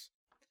outhouse.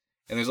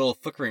 And there's a little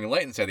flickering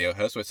light inside the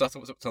outhouse, so I thought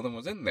something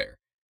was in there.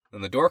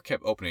 And the door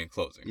kept opening and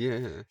closing.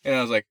 Yeah. And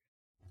I was like,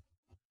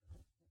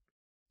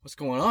 what's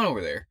going on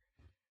over there?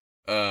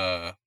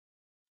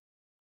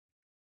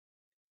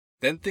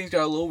 Then things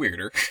got a little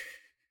weirder.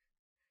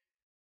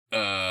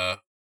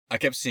 I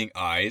kept seeing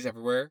eyes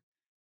everywhere.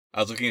 I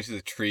was looking into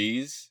the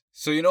trees.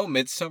 So, you know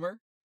Midsummer?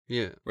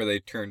 Yeah. Where they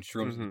turn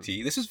shrooms into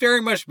tea? This is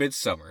very much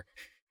Midsummer.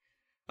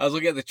 I was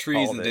looking at the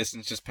trees in the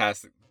distance just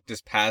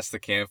past the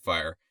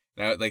campfire.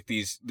 Now, like,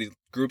 these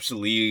groups of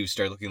leaves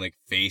started looking like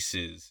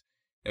faces.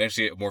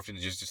 Eventually it morphed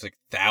into just like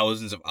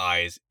thousands of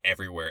eyes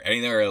everywhere.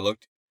 Anywhere I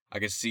looked, I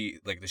could see,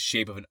 like, the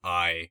shape of an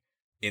eye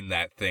in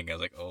that thing. I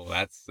was like, oh,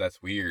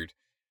 that's weird.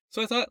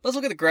 So I thought, let's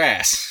look at the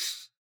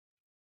grass.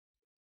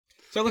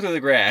 So I looked at the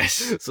grass.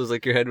 So it's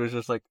like your head was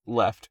just like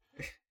left.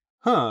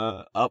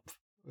 Up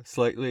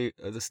slightly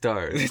the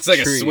stars. It's like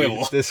tree, a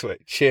swivel. This way.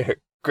 Chair.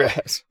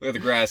 Grass. Look at the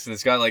grass, and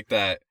it's got like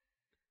that.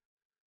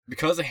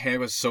 Because the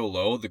hand was so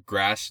low, the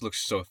grass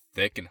looks so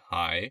thick and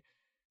high.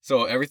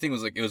 So everything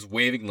was like, it was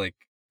waving like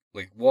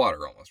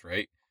water almost,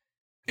 right?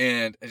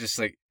 And I just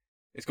like,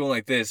 it's going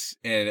like this,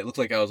 and it looked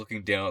like I was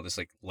looking down at this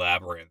like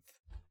labyrinth.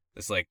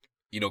 This like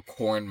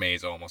corn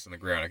maze almost in the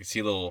ground. I could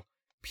see little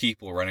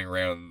people running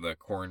around the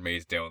corn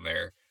maze down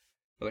there.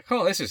 I was like,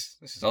 oh, this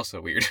is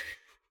also weird.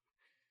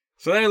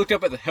 So then I looked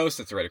up at the house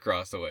that's right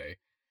across the way,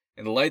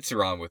 and the lights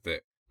are on with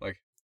it.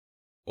 Like,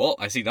 well,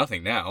 I see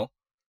nothing now.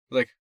 I was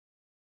like,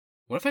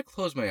 what if I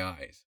close my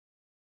eyes?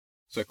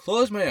 So I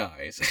closed my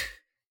eyes,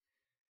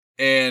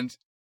 and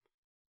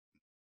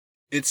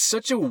it's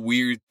such a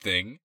weird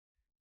thing,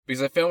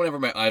 because I found whenever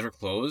my eyes were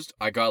closed,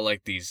 I got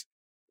like these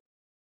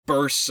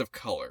bursts of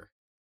color.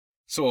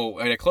 So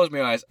when I closed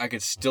my eyes, I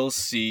could still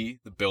see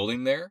the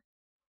building there,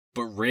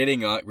 but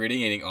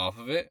radiating off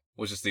of it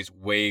was just these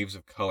waves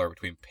of color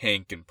between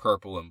pink and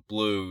purple and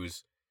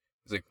blues.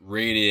 It's like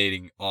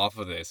radiating off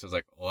of this. I was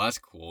like, well, that's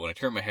cool. When I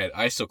turned my head,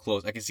 eyes still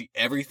closed. I could see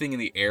everything in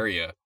the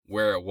area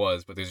where it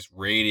was, but there's just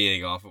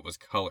radiating off it was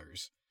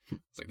colors.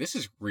 It's like, this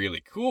is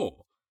really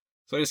cool.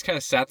 So I just kind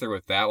of sat there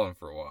with that one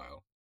for a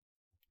while.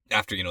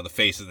 After, the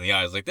faces and the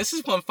eyes, like, this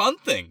is one fun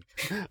thing.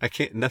 I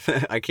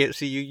can't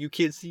see you, you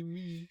can't see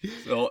me.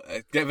 So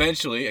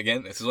eventually,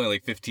 again, this is only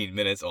like 15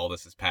 minutes, all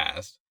this has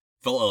passed.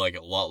 Felt like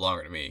a lot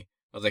longer to me.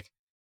 I was like,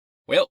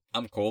 well,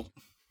 I'm cold.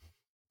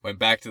 Went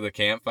back to the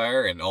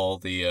campfire, and all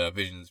the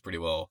visions pretty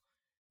well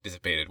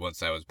dissipated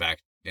once I was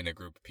back in a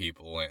group of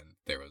people, and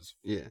there was...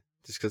 Yeah,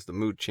 just because the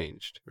mood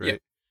changed, right? Yeah.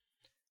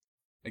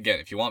 Again,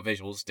 if you want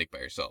visuals, stick by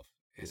yourself.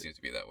 It seems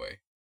to be that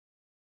way.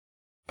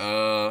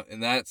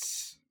 And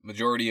that's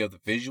majority of the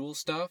visual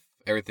stuff.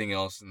 Everything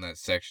else in that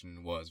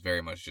section was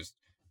very much just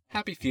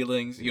happy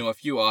feelings. A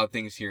few odd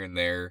things here and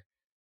there.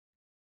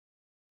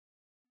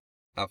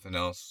 Nothing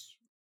else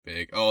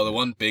big. Oh, the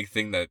one big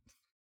thing that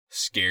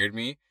scared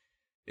me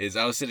is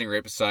I was sitting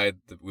right beside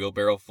the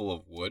wheelbarrow full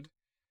of wood,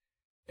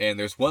 and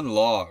there's one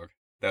log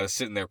that was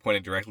sitting there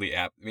pointing directly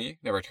at me.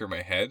 Never turned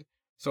my head.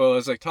 So I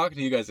was like talking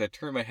to you guys, and I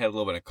turned my head a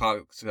little bit and caught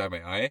it beside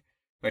my eye.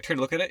 When I turned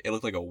to look at it, it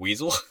looked like a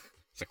weasel.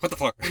 It's like, what the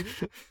fuck?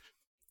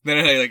 Then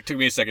it took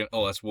me a second.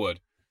 Oh, that's wood.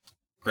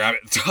 Grab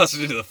it and toss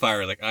it into the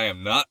fire. Like, I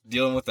am not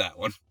dealing with that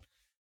one.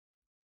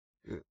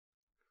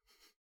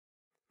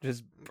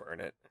 Just burn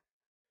it.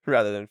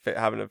 Rather than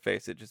having to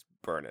face it, just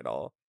burn it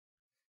all.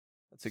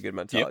 That's a good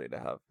mentality to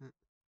have.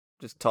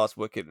 Just toss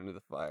Wicked into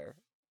the fire.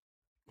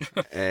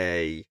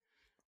 Hey,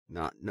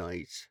 not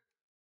nice.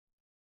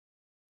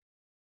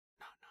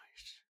 Not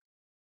nice.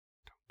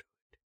 Don't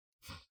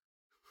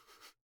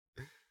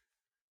do it.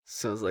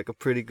 Sounds like a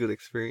pretty good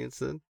experience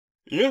then.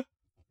 Yeah.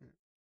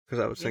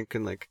 Because I was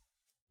thinking,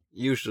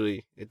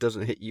 usually it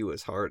doesn't hit you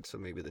as hard, so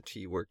maybe the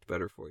tea worked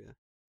better for you.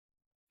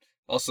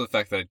 Also, the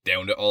fact that I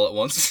downed it all at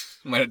once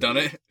might have done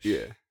it.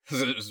 Yeah.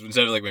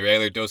 Instead of my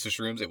regular dose of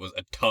shrooms, it was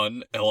a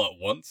ton all at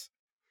once.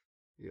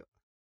 Yeah.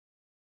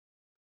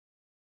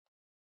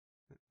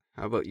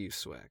 How about you,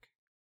 Swag?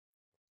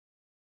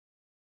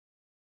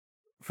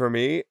 For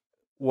me,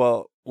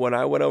 well, when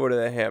I went over to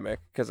the hammock,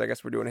 because I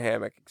guess we're doing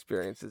hammock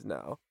experiences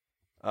now.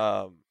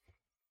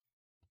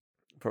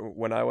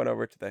 When I went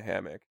over to the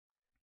hammock,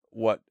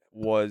 what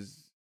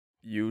was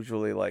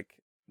usually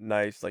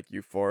nice,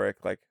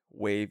 euphoric,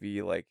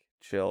 wavy,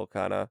 chill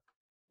kind of,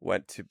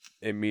 went to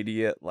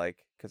immediate,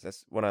 because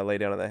that's when I lay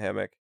down in the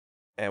hammock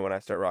and when I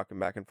start rocking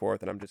back and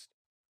forth and I'm just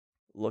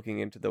looking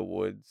into the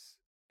woods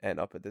and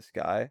up at the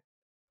sky,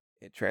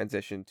 it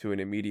transitioned to an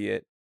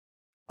immediate,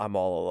 I'm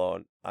all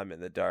alone, I'm in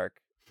the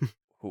dark,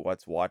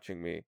 what's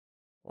watching me,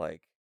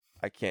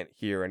 I can't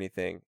hear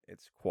anything,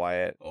 it's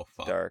quiet,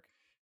 dark,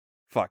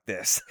 fuck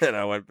this. And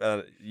I went,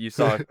 you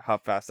saw how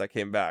fast I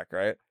came back,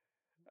 right?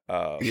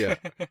 Yeah.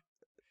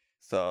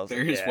 So I was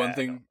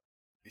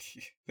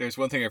there's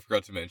one thing I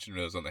forgot to mention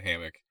when I was on the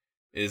hammock,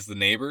 is the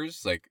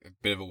neighbors, a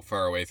bit of a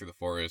far away through the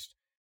forest,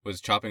 was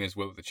chopping his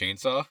wood with a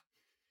chainsaw.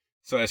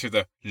 So I just heard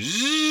the...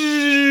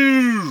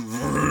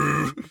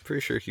 I'm pretty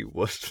sure he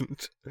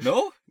wasn't.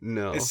 No?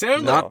 No. It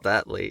sounded not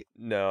that late.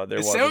 No, there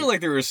it wasn't. sounded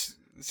like there was...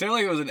 It sounded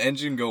like there was an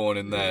engine going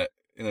in that,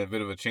 in a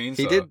bit of a chainsaw.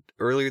 He did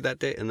earlier that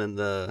day, and then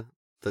the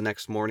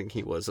next morning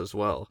he was as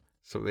well.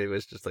 So maybe it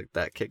was just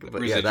that kick.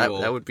 But yeah,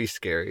 that would be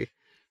scary.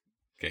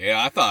 Okay,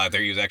 yeah, I thought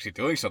he was actually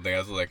doing something. I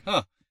was like,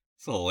 huh,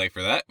 it's a little late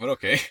for that, but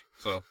okay.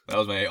 So that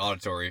was my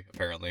auditory,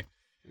 apparently.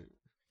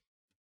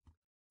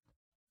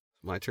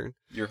 My turn?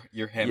 Your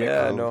hammock.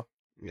 Yeah, no.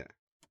 Yeah.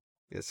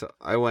 Yeah, so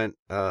I went,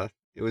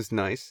 it was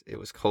nice. It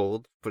was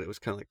cold, but it was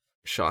kind of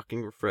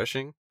shocking,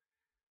 refreshing.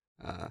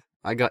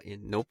 I got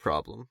in no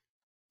problem.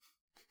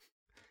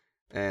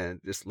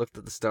 And just looked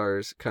at the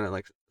stars, kind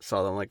of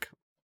saw them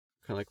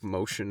kind of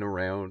motion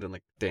around and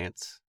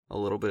dance a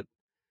little bit.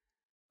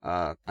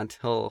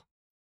 Until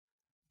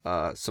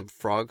some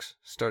frogs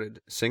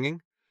started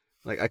singing.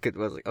 I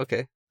was like,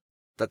 okay,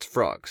 that's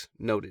frogs.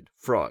 Noted.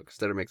 Frogs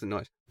that are making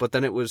noise. But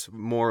then it was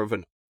more of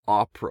an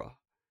opera.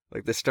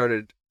 They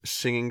started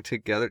singing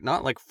together.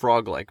 Not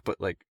frog-like, but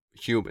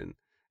human.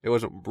 It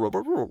wasn't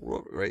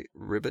right?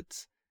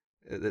 Ribbits.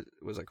 It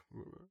was and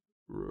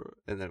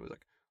then it was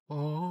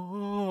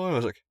oh, I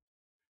was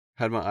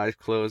had my eyes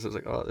closed. I was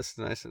like, oh, this is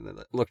nice. And then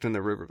I looked in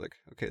the river,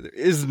 okay, there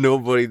is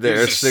nobody there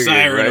There's singing, a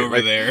siren right?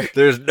 over there.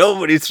 There's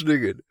nobody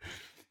singing.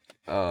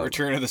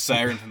 Return of the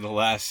siren from the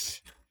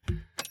last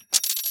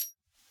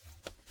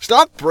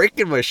Stop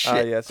breaking my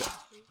shit. Yes.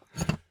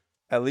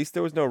 At least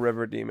there was no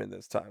river demon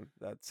this time.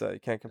 That's you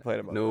can't complain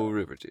about No that.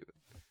 river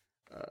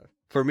demon.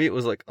 For me, it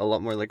was like a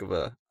lot more like of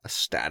a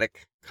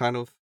static kind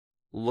of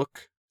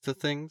look to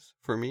things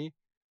for me,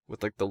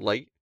 with like the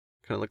light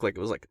kind of looked like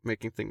it was like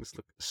making things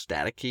look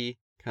staticky,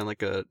 kind of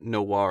like a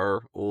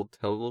noir old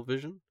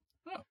television.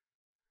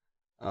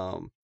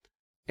 Oh.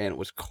 And it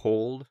was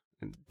cold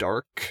and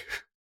dark,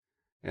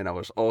 and I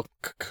was all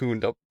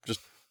cocooned up,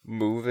 just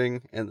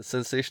moving, and the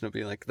sensation of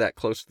being like that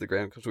close to the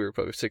ground, because we were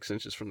probably 6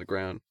 inches from the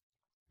ground,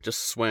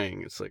 just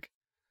swaying. It's like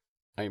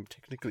I am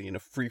technically in a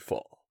free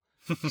fall.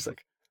 Just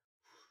like,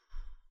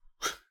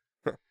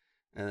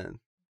 and then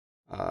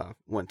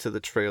went to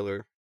the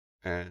trailer,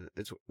 and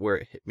it's where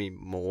it hit me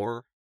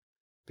more,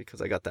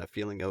 because I got that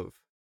feeling of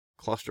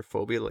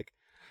claustrophobia, like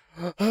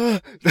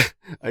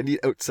I need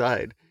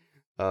outside.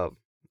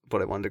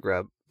 But I wanted to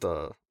grab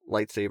the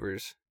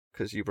lightsabers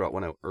because you brought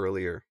one out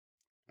earlier.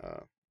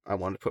 I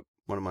wanted to put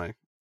one of my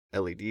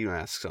LED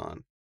masks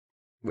on,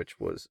 which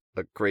was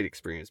a great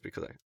experience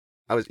because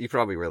you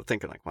probably were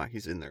thinking like, wow,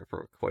 he's in there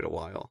for quite a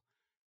while.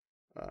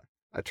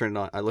 I turned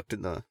on, I looked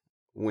in the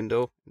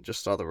window and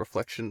just saw the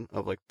reflection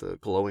of like the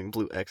glowing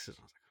blue X's.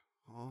 I was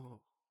like, oh.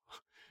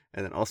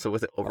 And then also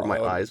with it over my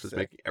eyes was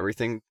making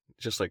everything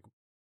just like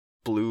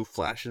blue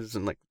flashes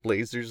and like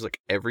lasers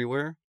like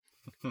everywhere.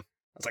 I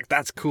was like,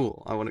 that's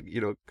cool. I want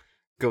to,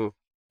 go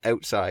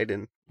outside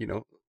and,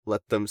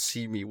 let them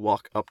see me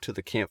walk up to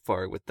the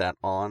campfire with that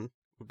on.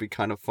 Would be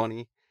kind of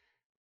funny.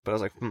 But I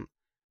was like,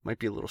 might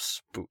be a little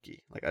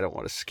spooky. Like, I don't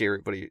want to scare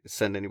anybody,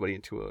 send anybody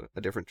into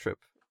a different trip.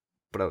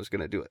 But I was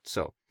going to do it.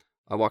 So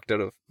I walked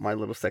out of my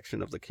little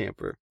section of the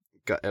camper,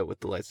 got out with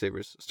the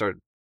lightsabers,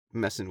 started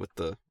messing with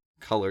the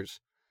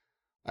colors.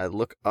 I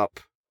look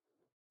up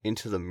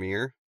into the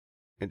mirror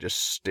and just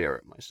stare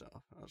at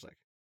myself. I was like,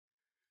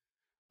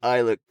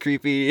 I look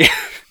creepy.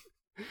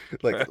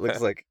 Like, it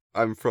looks like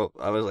I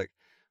was like,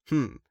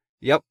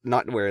 yep,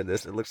 not wearing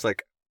this. It looks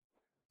like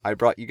I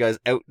brought you guys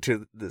out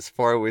to this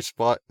faraway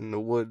spot in the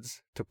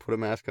woods to put a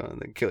mask on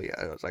and then kill you.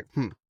 I was like,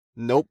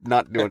 nope,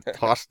 not doing it.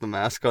 Toss the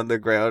mask on the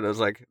ground. I was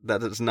like,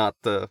 that is not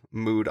the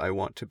mood I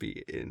want to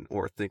be in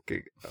or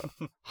thinking.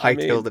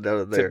 Hightailed it out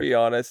of there. To be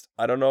honest,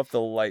 I don't know if the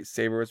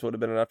lightsabers would have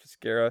been enough to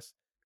scare us.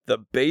 The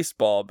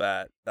baseball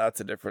bat,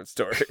 that's a different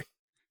story.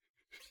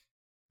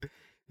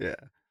 Yeah.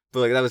 But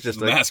like that was just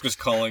the like, mask was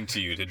calling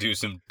to you to do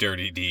some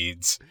dirty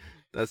deeds.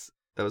 That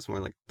was more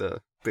like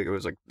the big. It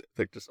was like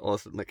just all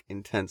of a sudden like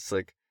intense,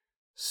 like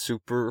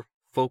super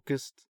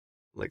focused.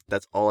 Like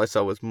that's all I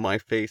saw was my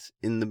face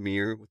in the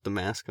mirror with the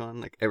mask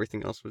on. Like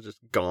everything else was just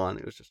gone.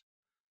 It was just,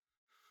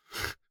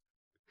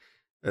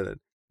 and then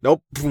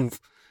nope, boom,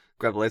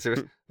 grab the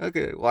lightsabers.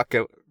 Okay, walk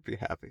out, be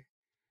happy.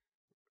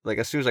 Like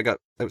as soon as I got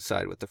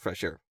outside with the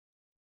fresh air,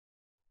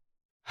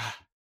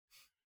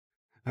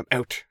 I'm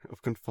out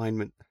of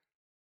confinement.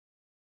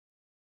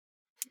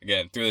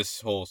 Again, through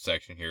this whole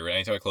section here,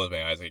 anytime I close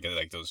my eyes, I get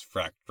like those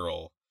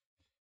fractal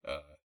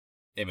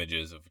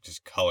images of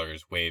just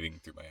colors waving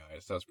through my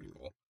eyes. That was pretty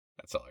cool.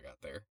 That's all I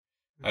got there.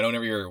 I know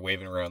whenever you were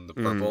waving around the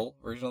purple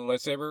version of the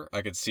lightsaber,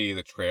 I could see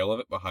the trail of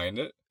it behind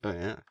it. Oh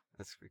yeah,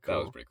 that's pretty cool. That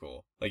was pretty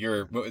cool. Like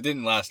it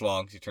didn't last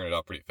long because you turned it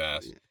off pretty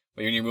fast. Yeah.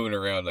 But when you're moving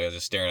around, like I was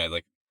just staring at it,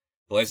 like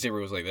the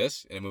lightsaber was like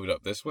this, and it moved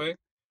up this way.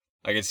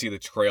 I could see the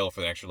trail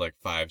for the extra like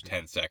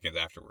 5-10 seconds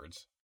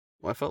afterwards.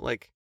 Well, I felt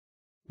like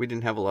we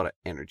didn't have a lot of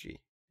energy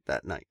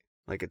that night.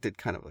 Like it did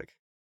kind of like.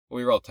 Well,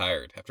 we were all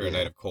tired after a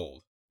night of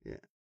cold. Yeah.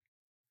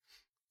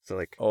 So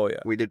like. Oh yeah.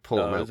 We did pull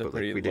them out, it was a but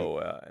pretty like we low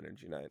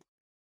energy night.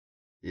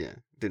 Yeah,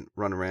 didn't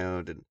run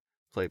around and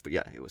play, but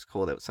yeah, it was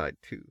cold outside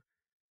too.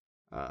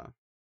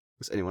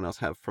 Does anyone else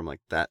have from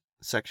like that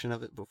section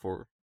of it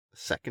before the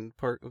second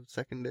part of the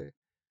second day?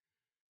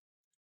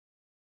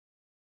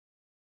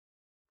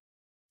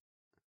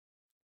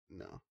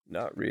 No,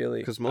 not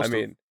really. Because no,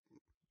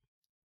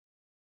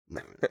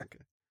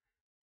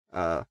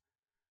 okay.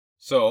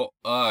 So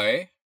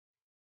I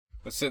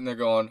was sitting there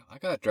going, I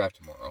gotta drive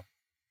tomorrow,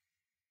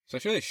 so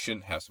I really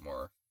shouldn't have some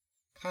more.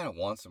 Kind of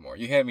want some more.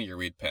 You handed me your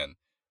weed pen.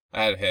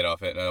 I had a hit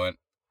off it, and I went,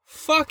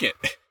 fuck it.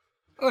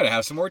 I'm gonna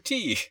have some more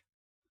tea.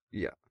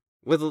 Yeah.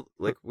 With,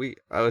 like,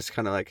 I was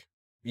kind of like,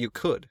 you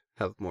could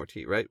have more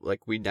tea, right?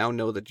 Like, we now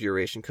know the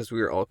duration because we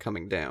were all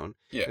coming down.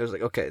 Yeah. It was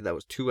like, okay, that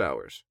was 2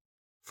 hours.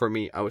 For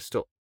me, I was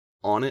still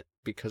on it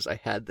because I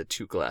had the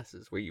 2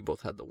 glasses where you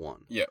both had the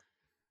 1. Yeah.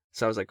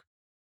 So I was like,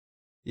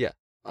 yeah,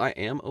 I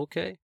am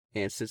okay.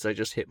 And since I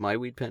just hit my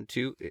weed pen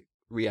too, it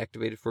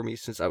reactivated for me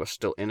since I was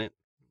still in it.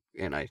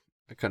 And I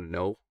kind of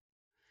know.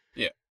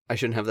 Yeah. I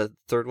shouldn't have that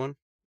third one.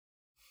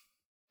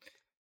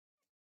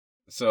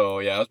 So,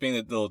 yeah, I was being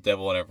the little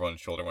devil on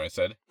everyone's shoulder when I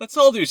said, let's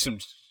all do some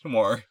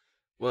more.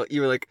 Well,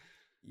 you were like,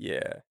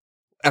 yeah.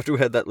 After we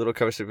had that little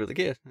conversation, we were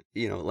like,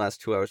 yeah,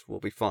 last 2 hours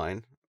we'll be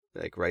fine.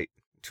 Like, right,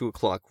 2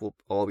 o'clock we'll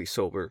all be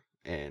sober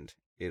and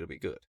it'll be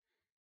good.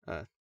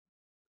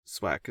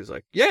 Swack is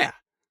like, yeah,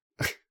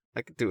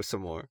 I could do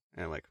some more.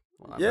 And I'm like,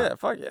 well, yeah,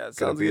 fuck yeah, it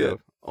sounds good. The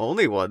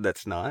only one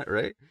that's not,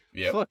 right?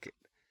 Yeah. Fuck it.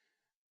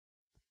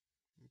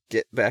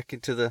 Get back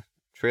into the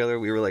trailer,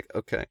 we were like,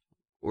 okay,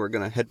 we're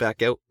gonna head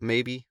back out,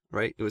 maybe,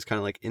 right? It was kind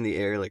of like in the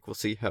air, like we'll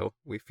see how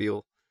we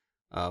feel.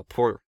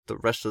 Pour the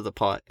rest of the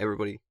pot,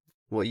 everybody.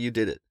 Well, you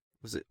did it.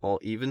 Was it all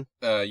even?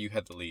 You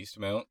had the least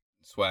amount.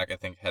 Swag, I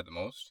think, had the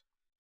most.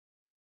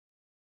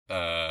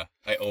 I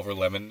over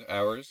lemon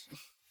hours.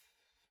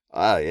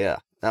 Yeah,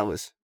 that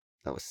was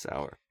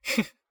sour.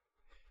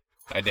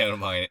 I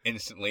downed mine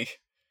instantly.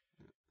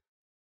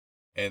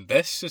 And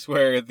this is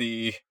where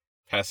the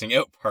passing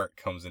out part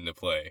comes into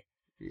play.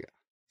 Yeah.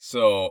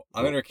 So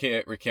I'm going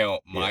to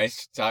recount my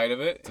Yes. side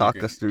of it.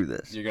 Talk us through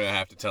this. You're going to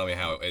have to tell me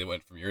how it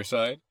went from your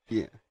side.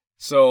 Yeah.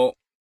 So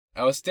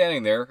I was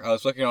standing there. I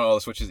was looking at all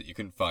the switches that you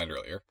couldn't find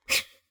earlier.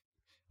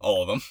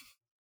 All of them.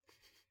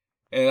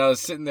 And I was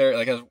sitting there,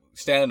 like I was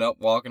standing up,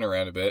 walking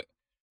around a bit.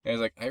 And I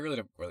was like, I really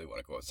don't really want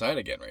to go outside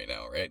again right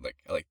now, right? Like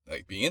I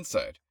like being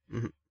inside.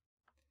 Mm-hmm.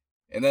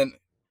 And then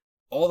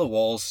all the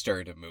walls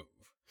started to move.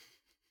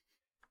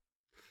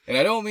 And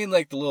I don't mean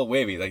like the little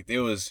wavy, like it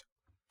was,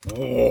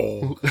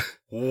 whoa,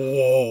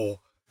 whoa.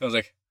 I was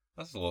like,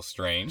 that's a little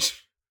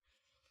strange.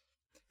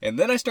 And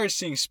then I started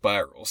seeing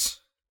spirals.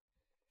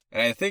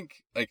 And I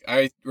think, like,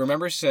 I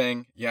remember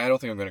saying, yeah, I don't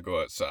think I'm going to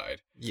go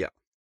outside. Yeah.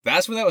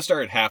 That's when that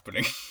started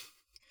happening.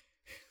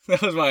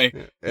 That was my,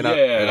 And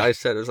I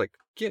said, I was like,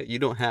 yeah, you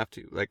don't have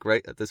to. Like,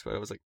 right at this point, I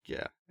was like,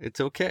 yeah, it's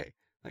okay.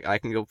 Like, I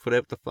can go put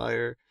out the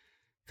fire.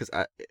 Because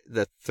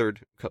the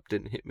third cup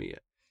didn't hit me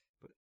yet.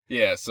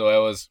 Yeah,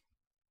 so I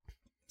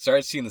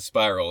started seeing the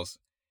spirals.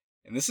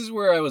 And this is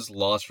where I was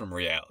lost from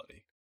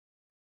reality.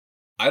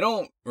 I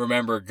don't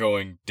remember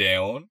going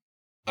down.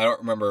 I don't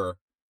remember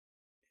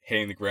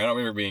hitting the ground. I don't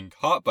remember being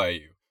caught by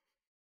you.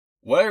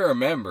 What I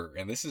remember,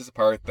 and this is the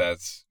part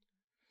that's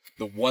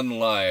the one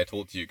lie I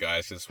told to you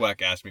guys, because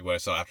Swack asked me what I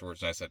saw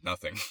afterwards, and I said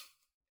nothing.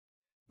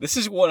 This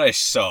is what I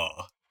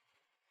saw.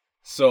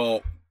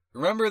 So,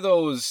 remember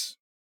those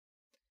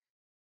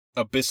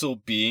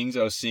abyssal beings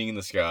I was seeing in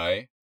the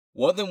sky?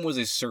 One of them was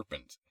a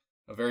serpent.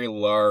 A very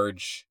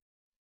large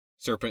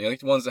serpent. I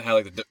like the ones that had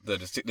like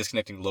the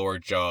disconnecting lower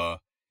jaw.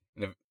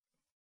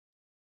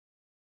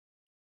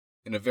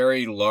 In a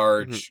very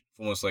large,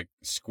 almost like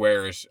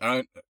squarish.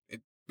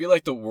 It'd be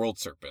like the world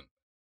serpent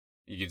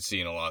you could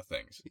see in a lot of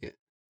things. Yeah.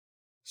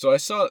 So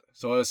what I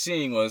was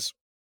seeing was,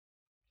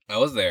 I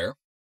was there,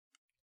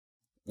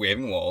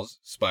 waving walls,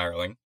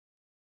 spiraling,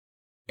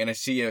 and I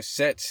see a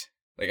set,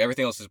 like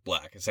everything else is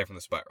black, except from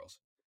the spirals.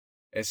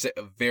 It's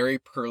a very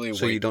pearly white.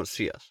 So you don't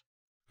see us?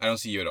 I don't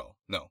see you at all,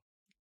 no.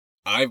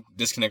 I've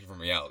disconnected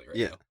from reality right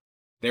now. Yeah.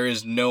 There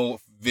is no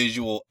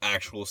visual,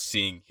 actual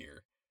seeing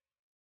here.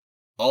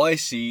 All I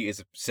see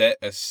is a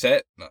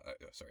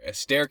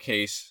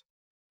staircase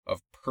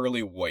of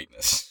pearly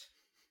whiteness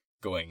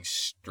going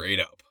straight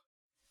up.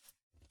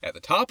 At the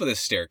top of this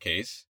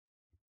staircase,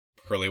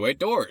 pearly white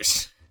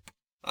doors.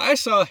 I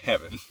saw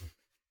heaven.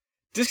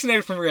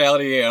 Disconnected from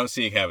reality, I'm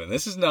seeing heaven.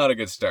 This is not a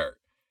good start.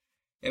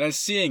 And I'm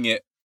seeing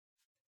it,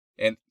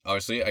 and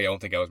obviously I don't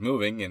think I was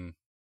moving in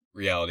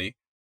reality,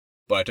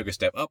 but I took a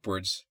step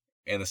upwards,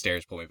 and the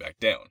stairs pulled me back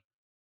down.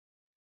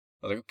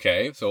 I was like,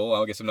 okay, so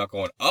I guess I'm not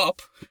going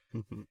up.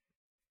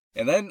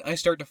 And then I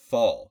start to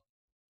fall.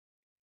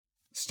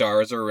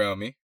 Stars are around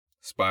me.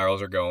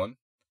 Spirals are going.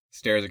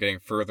 Stairs are getting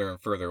further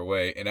and further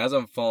away. And as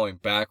I'm falling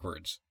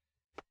backwards,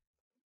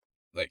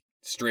 like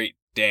straight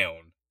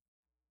down,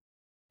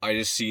 I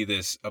just see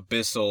this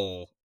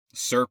abyssal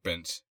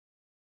serpent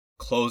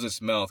close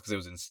its mouth because it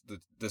was in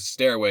the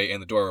stairway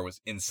and the door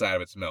was inside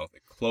of its mouth.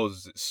 It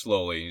closes it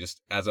slowly. And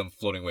just as I'm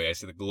floating away, I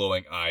see the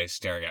glowing eyes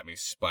staring at me,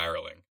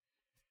 spiraling.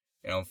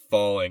 And I'm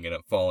falling and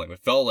I'm falling.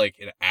 It felt like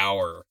an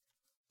hour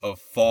of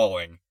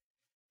falling.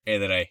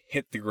 And then I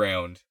hit the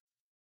ground.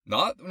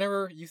 Not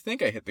whenever you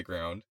think I hit the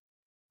ground.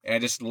 And I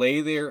just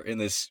lay there in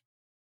this,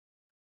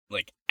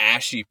 like,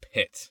 ashy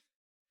pit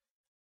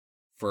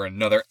for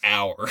another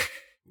hour.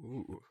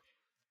 Ooh.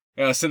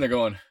 And I was sitting there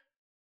going,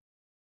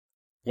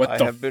 what I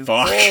the have been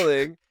fuck?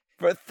 falling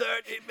for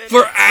 30 minutes.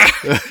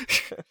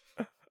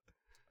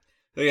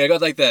 Like, I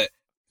got like that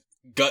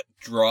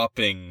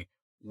gut-dropping,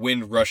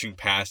 wind rushing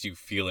past you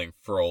feeling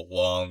for a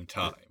long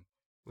time.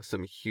 With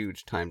some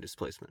huge time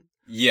displacement.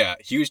 Yeah,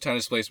 huge time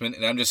displacement,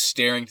 and I'm just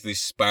staring to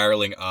these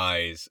spiraling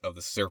eyes of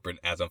the serpent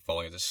as I'm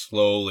falling. Just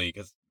slowly,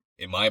 because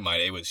in my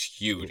mind it was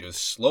huge. It was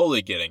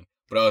slowly getting,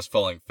 but I was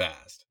falling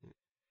fast.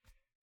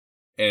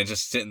 And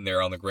just sitting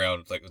there on the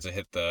ground, like as I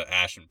hit the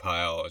ashen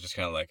pile, I was just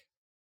kind of like,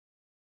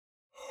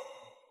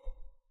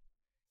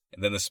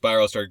 and then the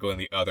spiral started going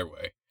the other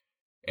way.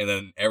 And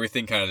then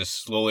everything kind of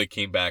just slowly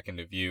came back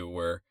into view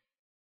where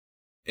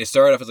it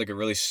started off as like a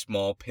really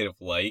small pit of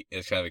light.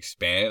 It's kind of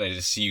expanded. I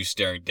just see you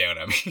staring down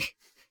at me.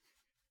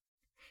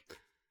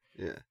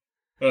 Yeah.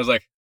 And I was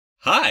like,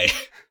 hi.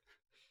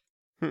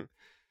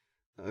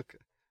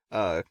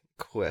 Okay.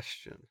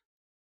 Question.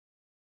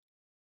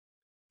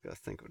 Gotta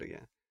think of it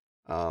again.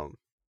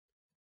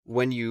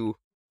 When you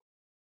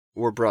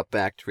were brought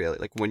back to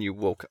reality, like when you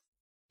woke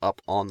up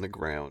on the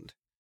ground,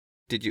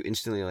 did you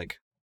instantly like,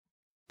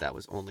 that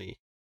was only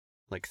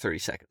like 30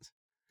 seconds?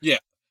 Yeah.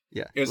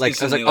 Yeah. It was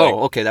like I was like, instantly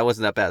oh, okay, that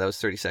wasn't that bad. That was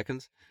 30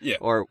 seconds? Yeah.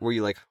 Or were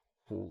you like,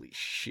 holy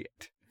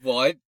shit.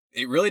 Well,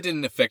 it really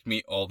didn't affect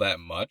me all that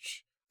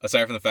much,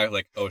 aside from the fact,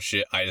 like, oh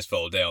shit, I just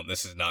fell down.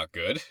 This is not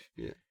good.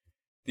 Yeah.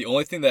 The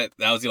only thing that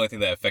was the only thing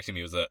that affected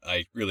me was that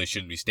I really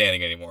shouldn't be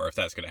standing anymore if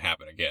that's going to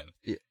happen again.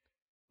 Yeah.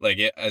 Like,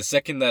 a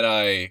second that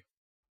I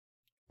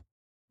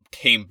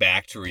came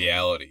back to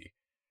reality,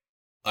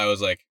 I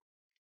was like,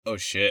 oh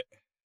shit.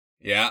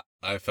 Yeah,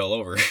 I fell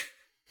over.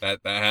 that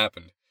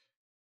happened.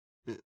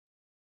 Yeah.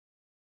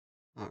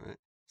 All right.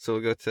 So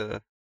we'll go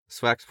to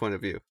Swack's point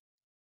of view.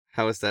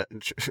 How is that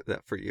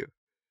for you?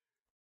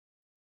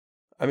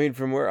 I mean,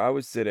 from where I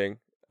was sitting,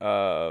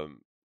 because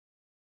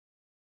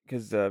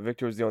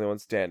Victor was the only one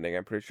standing,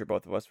 I'm pretty sure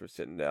both of us were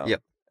sitting down.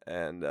 Yep.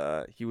 And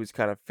he was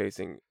kind of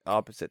facing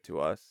opposite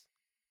to us.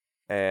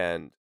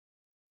 And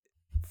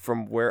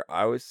from where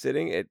I was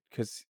sitting,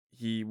 because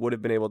he would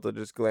have been able to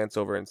just glance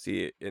over and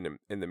see it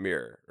in the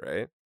mirror,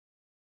 right?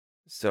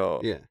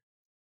 So Yeah.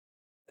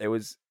 it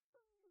was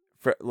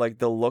like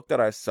the look that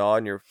I saw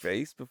in your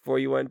face before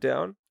you went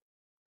down.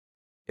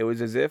 It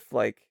was as if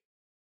like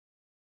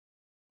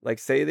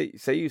say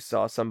you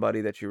saw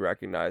somebody that you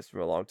recognized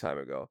from a long time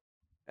ago,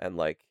 and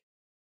like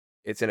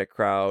it's in a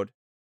crowd,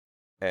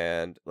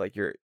 and like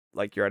you're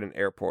at an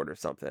airport or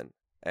something,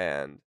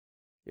 and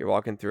you're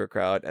walking through a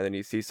crowd, and then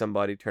you see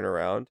somebody turn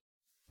around,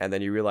 and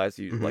then you realize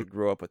you Mhm. like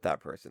grew up with that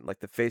person, like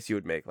the face you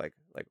would make, like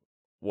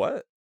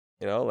what,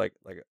 like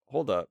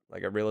hold up,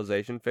 like a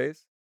realization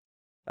face.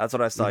 That's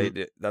what I saw you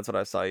do. That's what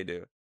I saw you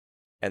do,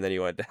 and then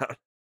you went down.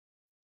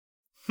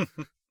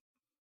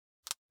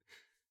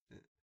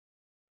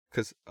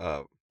 Because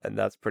And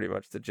that's pretty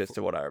much the gist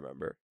of what I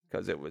remember,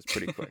 because it was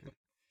pretty quick.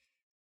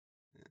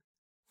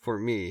 for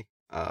me,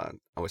 I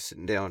was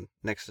sitting down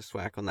next to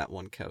Swack on that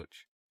one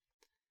couch.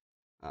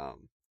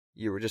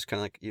 You were just kind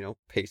of like,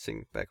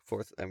 pacing back and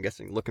forth. I'm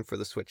guessing looking for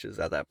the switches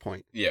at that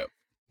point. Yeah.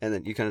 And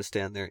then you kind of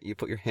stand there. You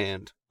put your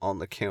hand on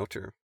the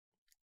counter,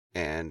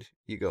 and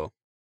you go,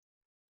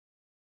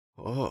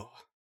 "Oh,"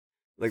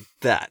 like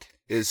that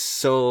is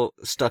so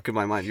stuck in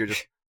my mind. You're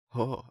just,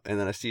 "Oh," and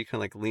then I see you kind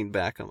of like lean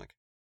back. I'm like,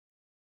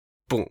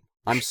 boom.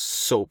 I'm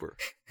sober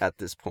at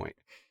this point.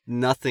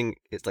 Nothing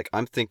is like,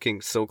 I'm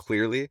thinking so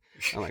clearly.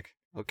 I'm like,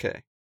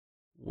 okay,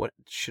 what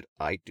should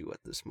I do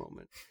at this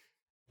moment?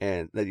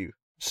 And then you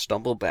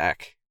stumble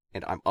back,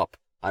 and I'm up.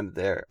 I'm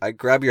there. I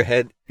grab your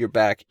head, your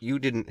back. You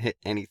didn't hit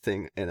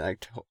anything, and I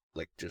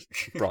just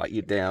brought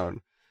you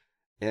down.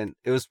 And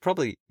it was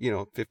probably,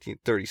 15,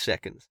 30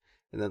 seconds.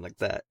 And then like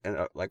that.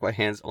 And like my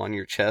hand's on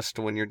your chest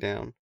when you're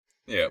down.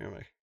 Yeah. And I'm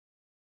like,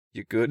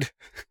 you good?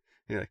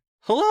 And you're like,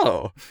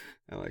 hello.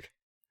 And I'm like,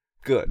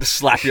 good.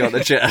 Slap you on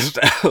the chest.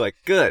 Like,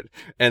 good.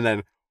 And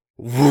then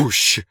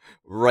whoosh,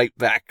 right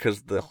back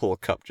because the whole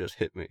cup just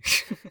hit me.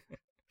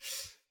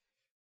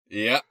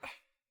 Yeah.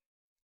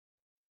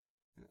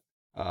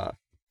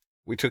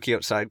 We took you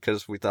outside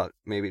because we thought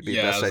maybe it'd be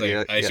the best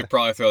idea. I should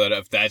probably throw that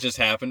up. If that just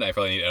happened, I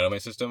probably need it out of my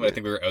system. Yeah. I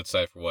think we were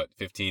outside for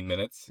 15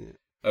 minutes Yeah.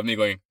 of me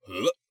going,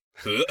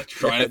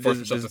 trying to force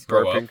myself to just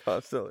throw up. burping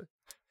constantly.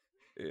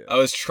 Yeah. I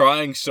was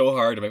trying so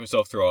hard to make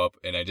myself throw up,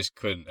 and I just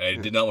couldn't. I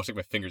did not want to stick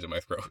my fingers in my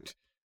throat.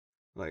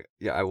 Like,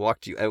 yeah, I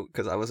walked you out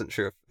because I wasn't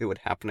sure if it would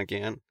happen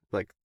again.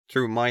 Like,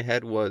 through my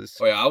head was...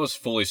 Oh, yeah, I was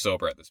fully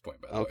sober at this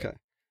point, by the way. Okay.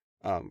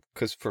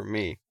 Because for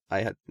me,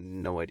 I had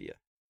no idea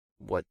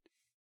what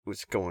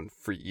was going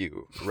for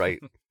you, right?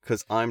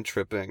 Because I'm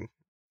tripping.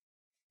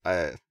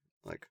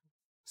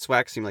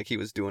 Swack seemed like he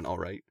was doing all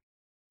right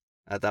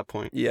at that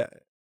point. Yeah.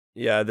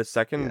 The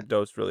second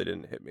dose really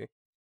didn't hit me.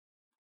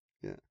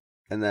 Yeah.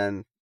 And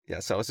then,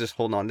 so I was just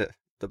holding on to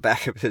the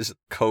back of his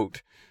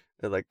coat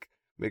to, like,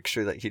 make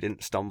sure that he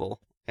didn't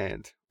stumble,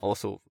 and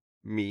also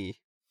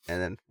me.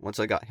 And then once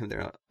I got him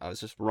there, I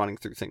was just running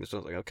through things. So I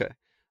was like, okay,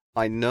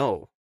 I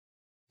know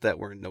that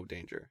we're in no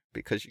danger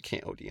because you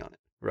can't OD on it,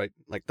 right?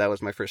 Like, that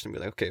was my first thing. Be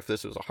like, okay, if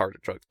this was a harder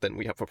drug, then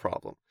we have a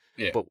problem.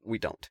 Yeah. But we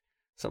don't.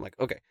 So I'm like,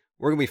 okay,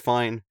 we're going to be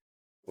fine,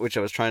 which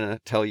I was trying to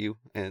tell you,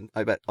 and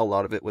I bet a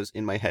lot of it was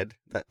in my head.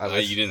 That I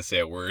was... You didn't say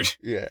a word.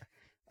 Yeah.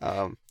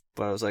 But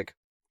I was like,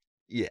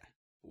 yeah,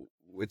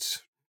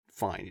 it's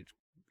fine.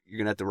 You're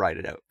going to have to ride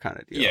it out kind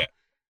of deal. Yeah.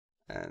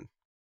 And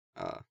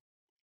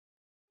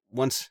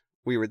once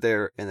we were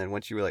there, and then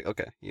once you were like,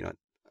 okay,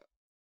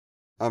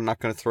 I'm not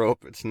going to throw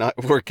up. It's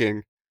not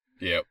working.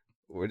 Yep.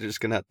 We're just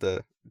going to have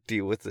to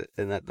deal with it.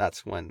 And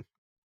that's when,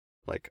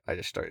 like, I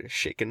just started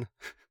shaking.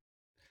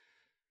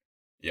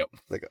 Yep.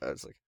 Like, I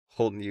was, like,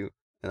 holding you,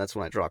 and that's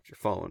when I dropped your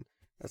phone.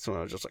 That's when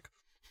I was just like,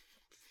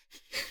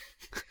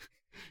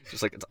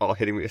 just like, it's all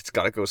hitting me. It's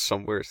got to go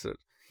somewhere. So,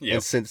 Yep.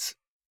 And since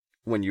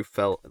when you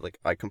fell, like,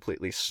 I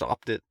completely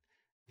stopped it,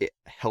 it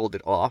held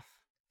it off.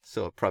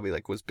 So it probably,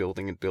 like, was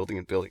building and building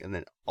and building, and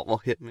then all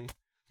hit me.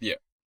 Yeah.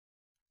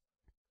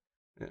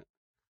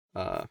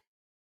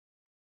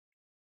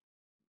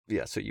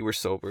 Yeah. So you were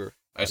sober.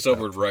 I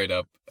sobered right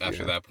up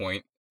after that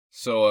point.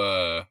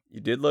 So,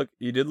 You did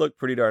look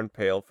pretty darn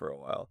pale for a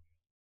while.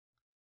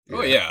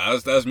 Oh yeah,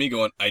 that was me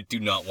going, I do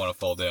not want to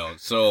fall down.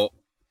 So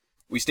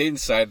we stayed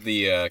inside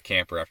the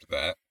camper after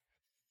that.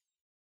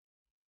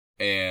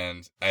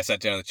 And I sat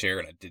down in the chair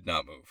and I did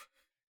not move.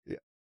 Yeah.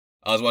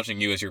 I was watching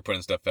you as you were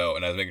putting stuff out,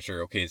 and I was making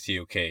sure, okay, is he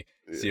okay?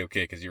 Is he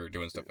okay? Because you were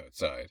doing stuff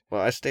outside.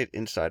 Well, I stayed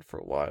inside for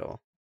a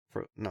while.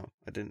 No,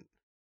 I didn't.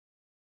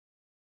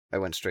 I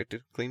went straight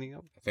to cleaning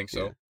up. I think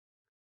so.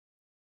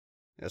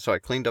 Yeah, so I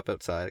cleaned up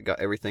outside, got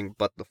everything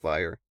but the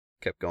fire,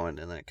 kept going,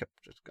 and then I kept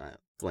just kind of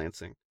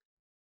glancing.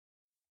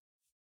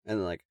 And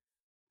then, like,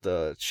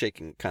 the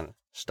shaking kind of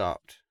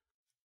stopped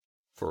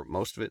for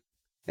most of it.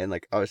 And,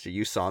 like, obviously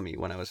you saw me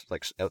when I was,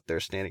 like, out there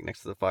standing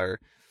next to the fire.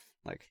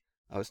 Like,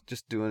 I was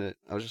just doing it.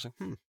 I was just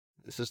like,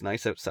 this is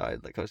nice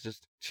outside. Like, I was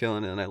just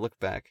chilling, and I look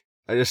back.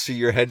 I just see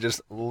your head just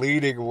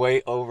leaning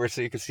way over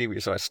so you could see me.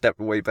 So I stepped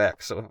way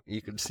back so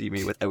you could see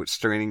me without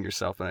straining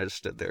yourself. And I just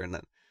stood there. And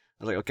then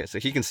I was like, okay, so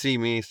he can see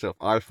me. So if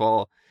I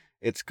fall,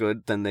 it's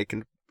good. Then they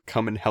can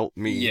come and help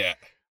me. Yeah.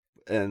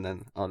 And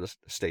then I'll just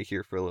stay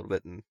here for a little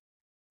bit and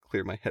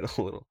clear my head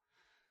a little.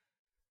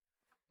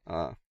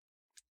 Yeah.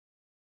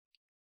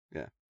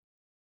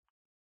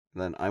 And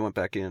then I went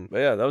back in. But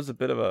yeah, that was a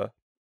bit of a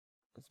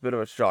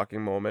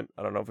shocking moment.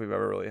 I don't know if we've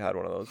ever really had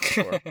one of those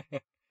before.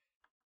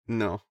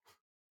 No.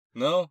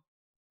 No,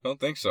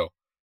 don't think so.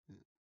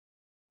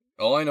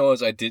 All I know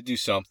is I did do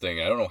something.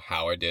 I don't know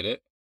how I did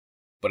it,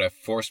 but I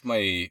forced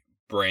my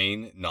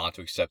brain not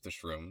to accept the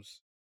shrooms.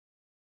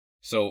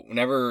 So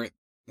whenever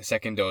the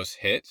second dose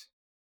hit,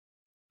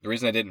 the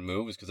reason I didn't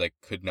move is because I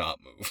could not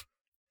move.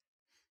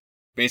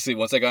 Basically,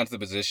 once I got into the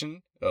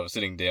position of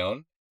sitting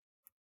down,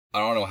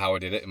 I don't know how I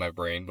did it in my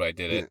brain, but I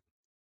did it.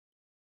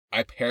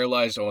 I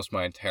paralyzed almost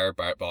my entire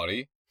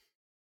body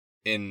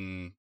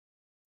in...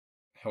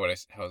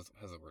 how's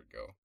the word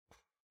go?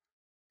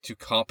 To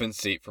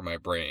compensate for my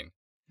brain.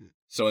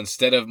 So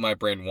instead of my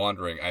brain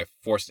wandering, I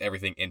forced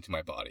everything into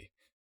my body.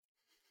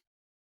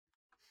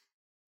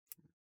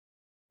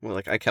 Well,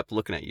 like, I kept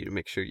looking at you to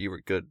make sure you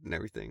were good and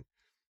everything.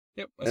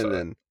 Yep, I and saw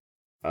then,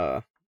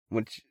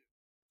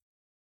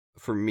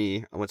 for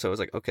me, once I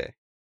was like, okay,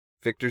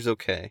 Victor's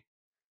okay.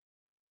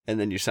 And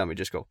then you saw me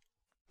just go,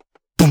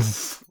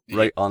 poof,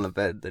 right on the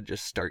bed, then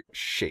just start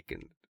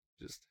shaking.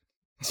 Just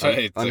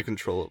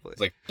uncontrollably.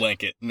 It's like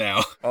blanket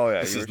now. Oh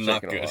yeah, this you is were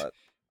not shaking good. a lot.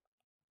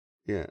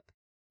 Yeah.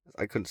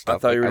 I couldn't stop. I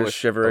thought you were just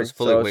shivering,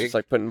 fully so I was awake. just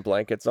like putting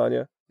blankets on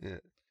you. Yeah.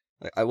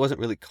 Like, I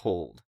wasn't really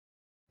cold.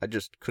 I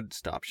just couldn't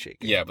stop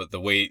shaking. Yeah, but the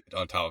weight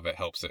on top of it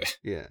helps it.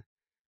 Yeah.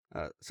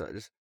 So I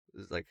just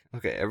was like,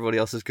 okay, everybody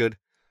else is good.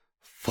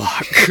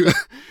 Fuck.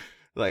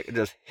 Like, it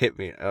just hit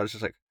me. I was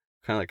just like,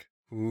 kind of like,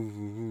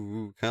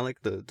 kind of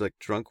like the like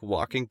drunk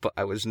walking, but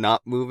I was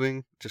not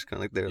moving. Just kind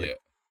of like there. Yeah. Like,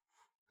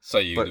 So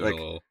you but do like, a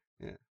little.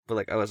 yeah. But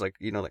like, I was like,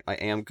 like, I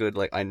am good.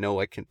 Like, I know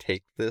I can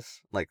take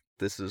this. Like,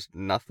 this is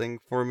nothing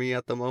for me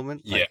at the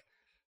moment. Like, Yeah.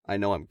 I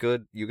know I'm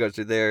good. You guys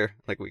are there.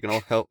 Like, we can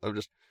all help. I'm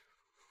just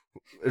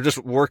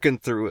working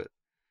through it,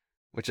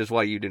 which is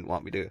why you didn't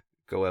want me to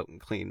go out and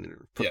clean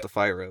or put the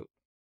fire out,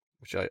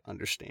 which I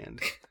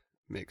understand.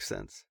 Makes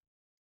sense.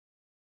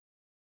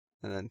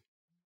 And then,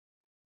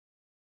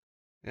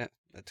 yeah,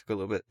 that took a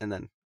little bit. And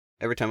then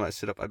every time I'd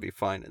sit up, I'd be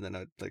fine. And then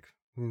I'd like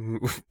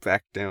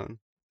back down,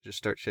 just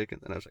start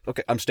shaking. And I was like,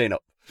 okay, I'm staying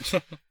up.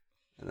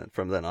 And then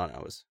from then on, I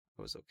was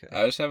okay.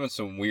 I was having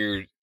some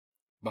weird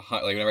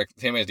behind, like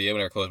same idea.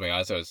 Whenever I closed my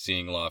eyes, I was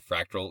seeing a lot of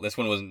fractal. This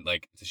one wasn't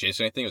like the shapes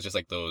or anything. It was just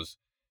like those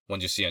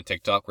ones you see on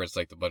TikTok where it's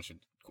like a bunch of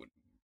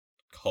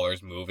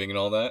colors moving and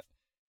all that.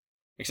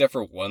 Except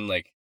for one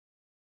like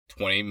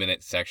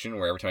 20-minute section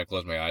where every time I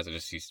close my eyes, I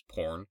just see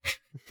porn.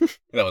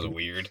 That was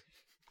weird.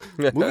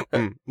 Because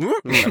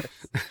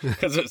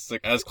it's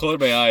like I was closing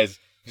my eyes,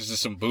 there's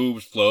just some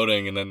boobs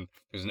floating, and then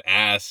there's an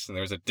ass, and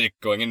there's a dick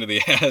going into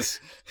the ass.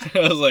 I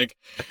was like,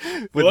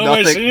 with what am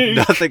I seeing?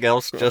 Nothing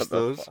else, just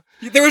those.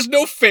 There was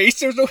no face,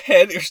 there was no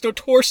head, there was no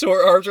torso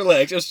or arms or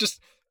legs. It was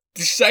just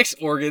the sex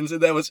organs,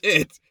 and that was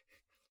it.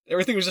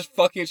 Everything was just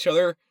fucking each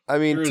other. I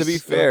mean, to be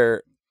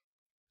fair,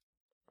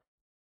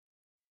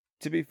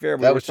 we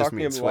were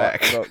talking a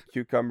lot about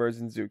cucumbers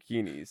and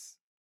zucchinis.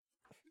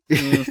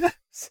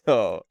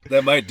 So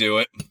that might do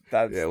it.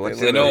 That's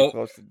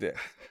close to dick.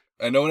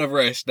 I know whenever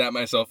I snap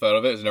myself out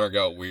of it, it never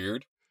got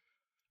weird.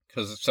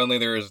 Because suddenly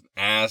there was an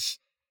ass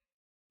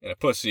and a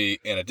pussy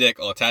and a dick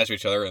all attached to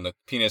each other, and the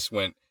penis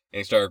went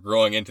and started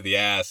growing into the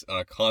ass on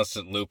a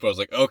constant loop. I was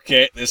like,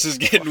 okay, this is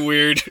getting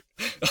weird.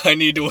 I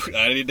need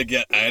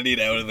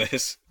out of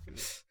this.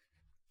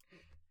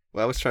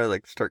 Well, I was trying to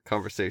like start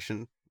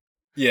conversation.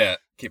 Yeah,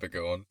 keep it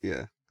going.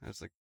 Yeah, I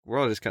was like, we're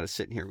all just kind of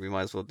sitting here. We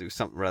might as well do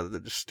something rather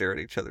than just stare at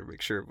each other,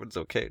 make sure everyone's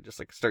okay. Just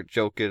like start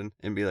joking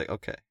and be like,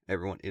 okay,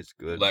 everyone is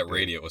good. Well, that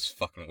radio was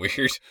fucking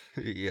weird.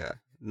 Yeah,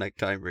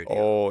 nighttime radio.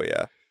 Oh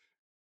yeah.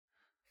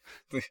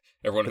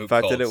 Everyone the who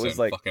fact called that it was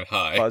like fucking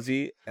high.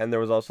 fuzzy, and there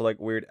was also like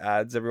weird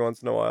ads every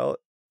once in a while.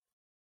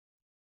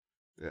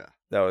 Yeah,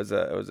 that was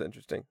it was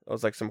interesting. It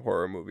was like some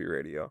horror movie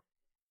radio.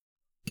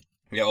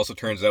 Yeah. Also,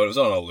 turns out it was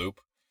on a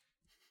loop.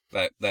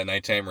 That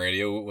nighttime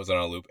radio was on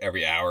a loop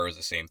every hour. It was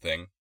the same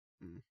thing.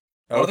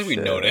 I don't think we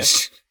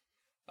noticed.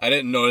 I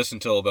didn't notice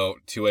until about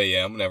 2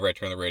 a.m. whenever I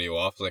turned the radio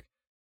off. I was like,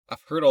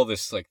 I've heard all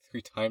this like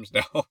 3 times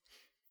now.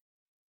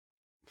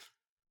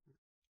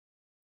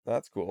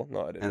 That's cool.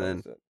 No, I didn't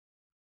notice it.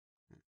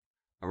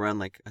 around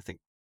like I think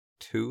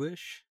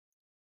 2-ish,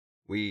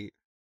 we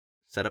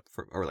set up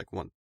for, or like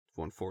 1:40,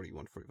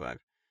 1:45,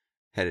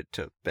 headed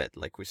to bed.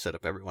 Like we set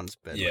up everyone's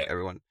bed. Yeah. Like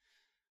everyone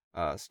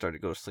started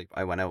to go to sleep.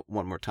 I went out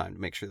one more time to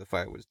make sure the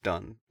fire was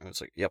done. I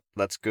was like, yep,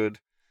 that's good.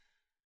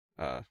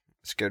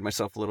 Scared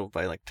myself a little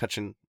by like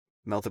touching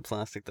melted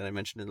plastic that I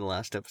mentioned in the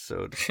last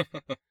episode.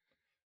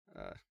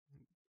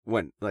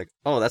 Went like,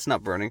 oh, that's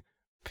not burning.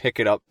 Pick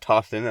it up,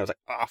 toss it in. I was like,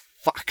 oh,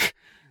 fuck.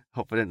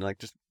 Hope I didn't like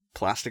just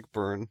plastic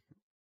burn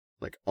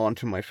like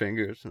onto my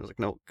fingers. And I was like,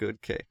 no, good,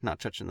 okay, not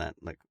touching that.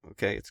 Like,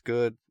 okay, it's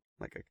good.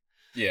 Like,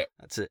 Yeah.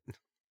 that's it.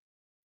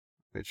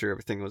 Made sure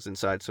everything was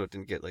inside so it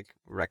didn't get like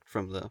wrecked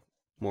from the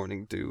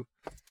morning dew.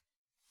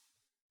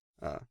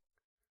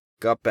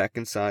 Got back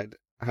inside.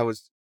 How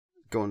was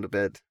going to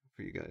bed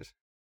for you guys?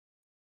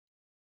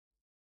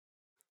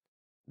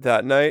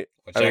 That night,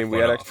 My I check mean, we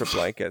went had off. extra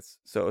blankets,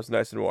 so it was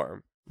nice and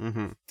warm.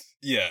 Mm-hmm.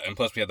 Yeah, and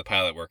plus we had the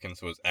pilot working,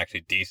 so it was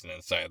actually decent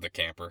inside the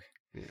camper.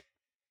 Yeah.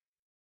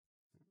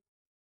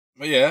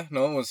 But yeah,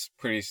 no, it was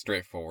pretty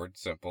straightforward,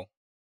 simple.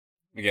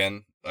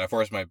 Again, I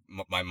forced my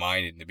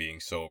mind into being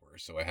sober,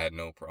 so I had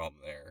no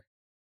problem there.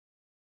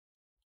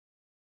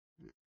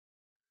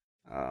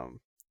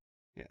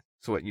 Yeah.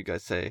 So what you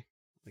guys say?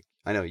 Like,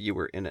 I know you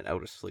were in and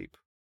out of sleep.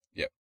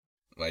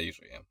 I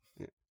usually am.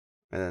 Yeah.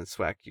 And then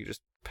Swack, you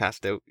just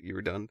passed out. You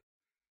were done.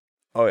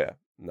 Oh yeah,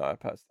 no, I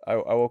passed. I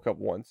woke up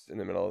once in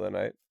the middle of the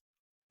night,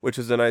 which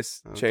was a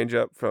nice Okay. change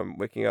up from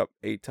waking up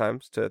 8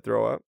 times to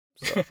throw up.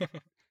 So.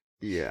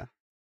 Yeah.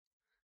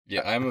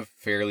 Yeah, I'm a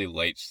fairly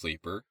light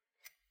sleeper,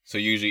 so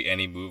usually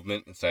any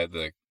movement inside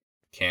the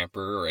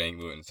camper or any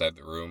movement inside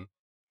the room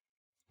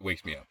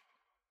wakes me up.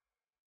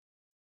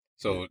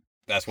 So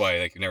that's why,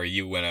 like, whenever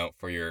you went out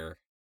for your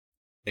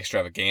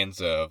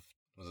extravaganza of,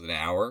 was it an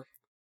hour?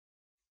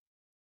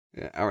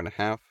 Yeah, hour and a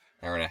half.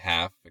 Hour and a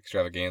half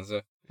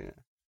extravaganza? Yeah.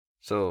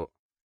 So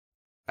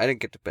I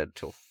didn't get to bed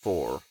till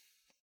 4.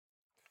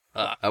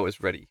 I was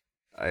ready.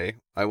 I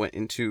went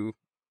into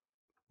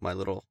my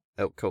little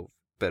alcove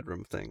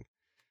bedroom thing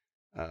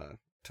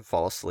to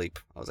fall asleep.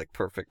 I was like,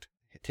 perfect.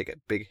 Take a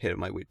big hit of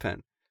my weed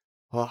pen.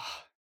 Oh,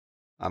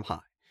 I'm high.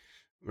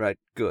 Right,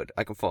 good.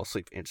 I can fall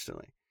asleep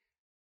instantly.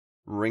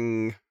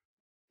 Ring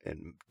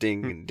and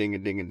ding and ding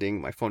and ding and ding.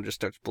 My phone just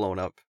starts blowing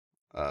up.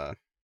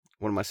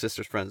 One of my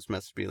sister's friends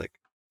messaged me like,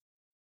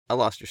 I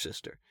lost your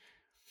sister.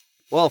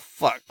 Well,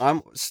 fuck.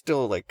 I'm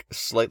still like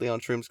slightly on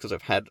shrooms because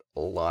I've had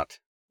a lot.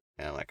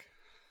 And I'm like,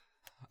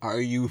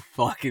 are you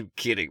fucking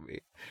kidding me?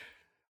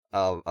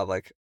 I'm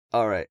like,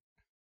 all right.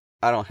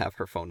 I don't have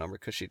her phone number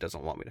because she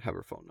doesn't want me to have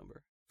her phone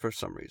number for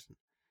some reason.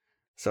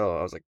 So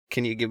I was like,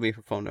 can you give me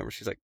her phone number?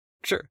 She's like,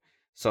 sure.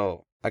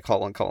 So I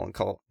call and call and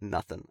call.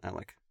 Nothing. I'm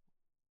like,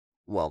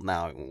 well,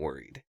 now I'm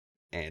worried.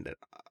 And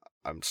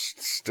I'm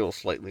still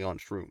slightly on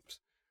shrooms.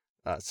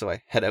 So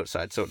I head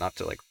outside so not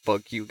to like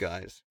bug you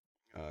guys.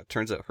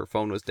 Turns out her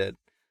phone was dead.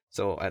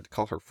 So I had to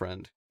call her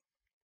friend.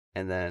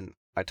 And then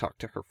I talked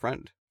to her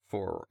friend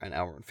for an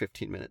hour and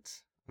 15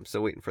 minutes. I'm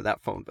still waiting for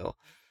that phone bill.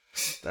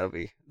 That'll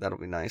be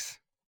nice.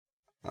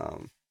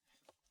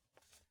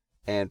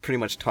 And pretty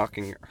much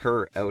talking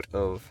her out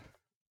of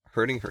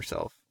hurting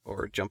herself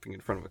or jumping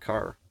in front of a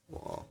car.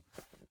 Well,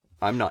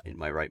 I'm not in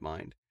my right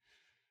mind.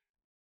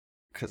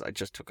 Because I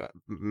just took a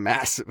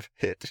massive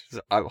hit.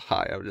 So I'm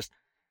high. I'm just,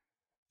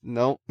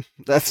 nope,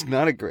 that's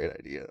not a great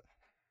idea.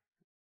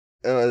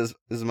 Is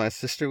my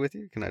sister with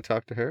you? Can I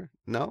talk to her?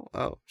 No?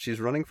 Oh, she's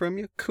running from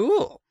you?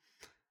 Cool.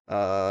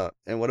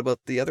 And what about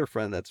the other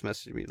friend that's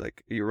messaging me?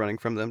 Like, are you running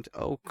from them?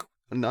 Oh,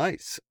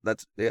 nice.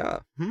 That's, yeah.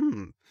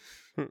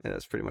 Yeah,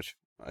 that's pretty much,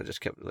 I just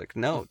kept like,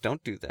 no,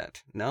 don't do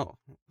that. No.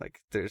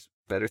 Like, there's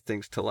better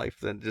things to life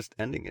than just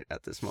ending it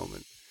at this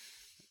moment.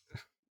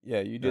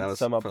 Yeah, you that did was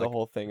sum up for, the like-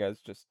 whole thing as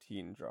just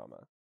teen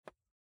drama.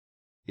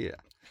 Yeah.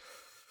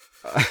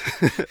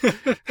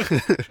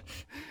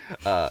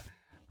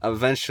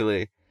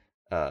 Eventually,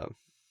 the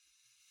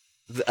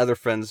other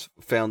friends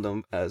found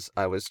them as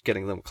I was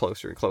getting them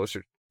closer and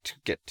closer to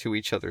get to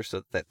each other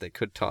so that they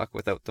could talk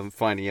without them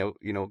finding out,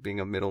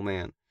 being a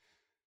middleman.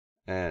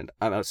 And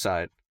I'm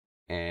outside,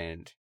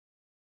 and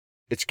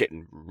it's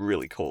getting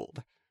really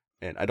cold.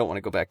 And I don't want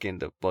to go back in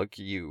to bug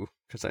you,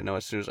 because I know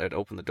as soon as I'd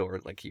open the door,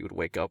 like, you would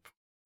wake up.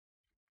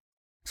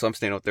 So I'm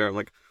standing out there, I'm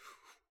like,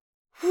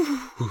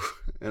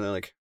 and they're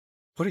like,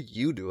 what are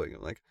you doing?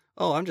 I'm like,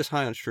 oh, I'm just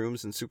high on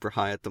shrooms and super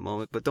high at the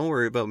moment, but don't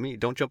worry about me.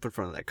 Don't jump in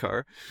front of that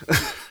car.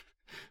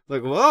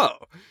 Like, whoa.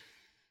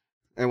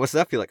 And what's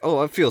that feel like?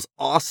 Oh, it feels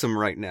awesome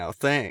right now.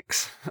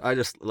 Thanks. I'm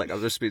just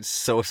being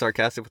so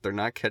sarcastic, but they're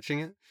not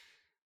catching it.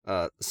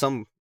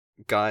 Some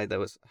guy that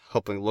was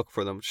helping look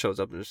for them shows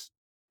up and just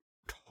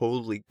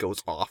totally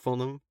goes off on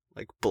them,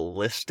 like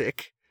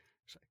ballistic.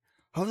 It's like,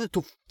 how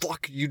the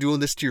fuck are you doing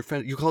this to your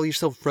friend? You call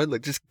yourself a friend?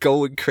 Like, just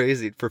going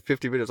crazy for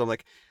 50 minutes. I'm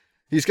like,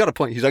 he's got a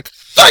point. He's like,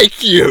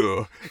 thank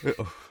you!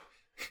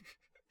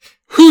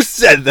 Who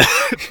said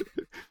that?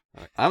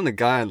 I'm the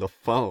guy on the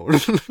phone.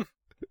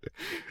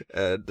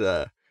 And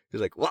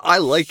he's like, well, I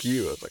like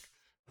you. I was like,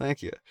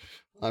 thank you.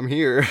 I'm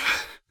here.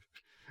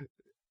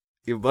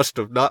 You must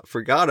have not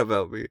forgot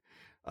about me.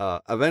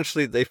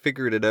 Eventually they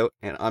figured it out,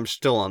 and I'm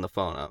still on the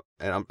phone,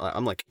 and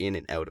I'm like in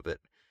and out of it,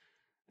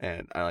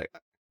 and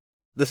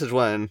this is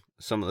when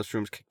some of the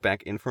shrooms kick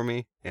back in for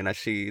me, and I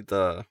see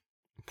the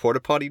porta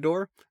potty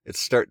door. It's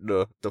starting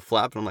to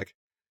flap, and I'm like,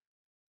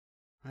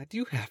 I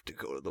do have to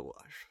go to the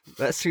wash.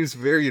 That seems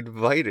very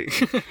inviting.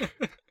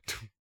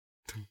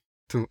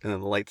 And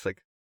then the lights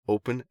like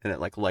open, and it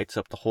like lights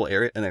up the whole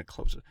area, and then it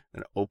closes,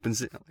 and it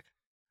opens it. And I'm like,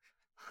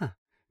 huh.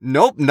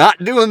 Nope,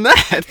 not doing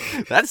that.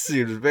 That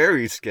seems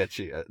very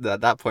sketchy. At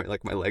that point,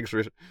 like my legs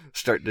were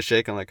starting to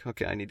shake. I'm like,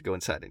 okay, I need to go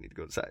inside.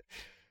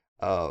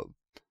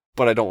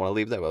 But I don't want to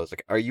leave them. I was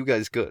like, are you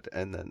guys good?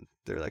 And then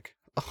they're like,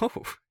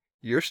 oh,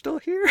 you're still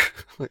here?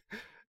 I'm like,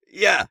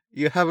 yeah,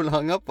 you haven't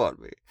hung up on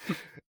me.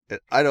 And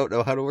I don't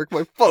know how to work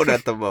my phone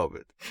at the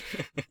moment.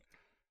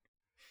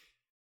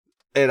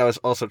 And I was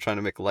also trying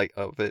to make light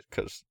of it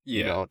because,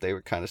 you know, they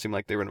were kind of seemed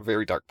like they were in a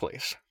very dark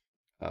place,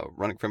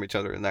 running from each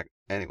other. And that,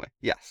 anyway,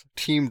 yes,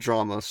 team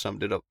drama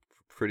summed it up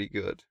pretty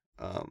good.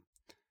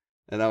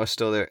 And I was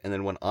still there. And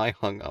then when I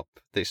hung up,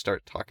 they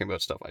start talking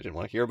about stuff I didn't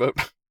want to hear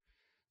about.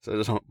 So I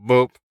just went,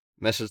 boop,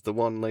 messaged the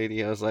one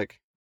lady. I was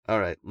like, all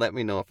right, let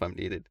me know if I'm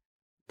needed.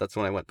 That's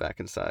when I went back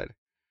inside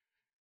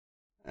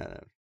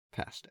and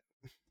passed it.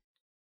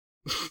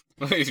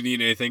 If you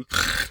need anything.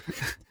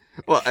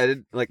 Well, I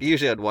did, like,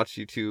 usually I'd watch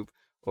YouTube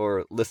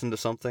or listen to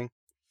something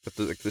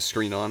with the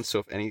screen on, so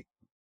if any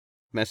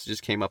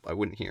messages came up, I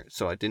wouldn't hear it.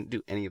 So I didn't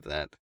do any of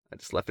that. I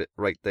just left it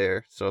right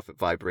there, so if it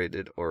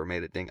vibrated or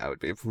made a ding, I would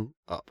be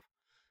up.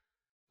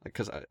 Like,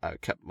 because I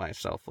kept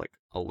myself, like,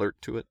 alert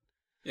to it.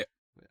 Yeah.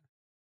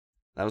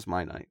 That was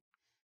my night.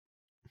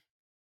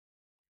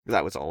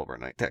 That was all of our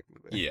night,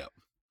 technically. Yeah.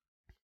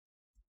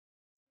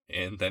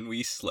 And then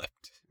we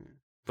slept.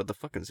 But the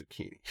fucking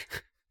zucchini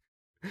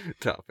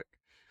topic.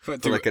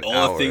 Went through like an all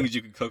hour. the things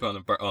you could cook on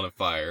a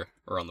fire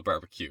or on the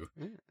barbecue.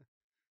 Yeah.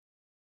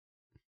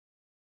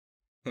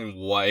 And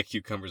why a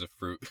cucumber's a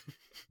fruit.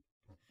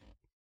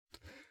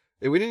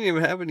 And we didn't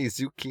even have any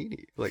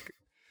zucchini. Like,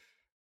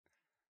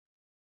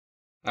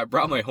 I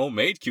brought my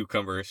homemade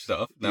cucumber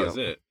stuff. That was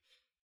it.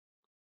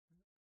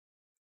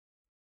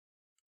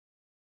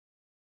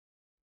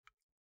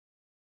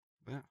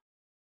 Yeah.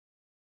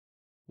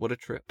 What a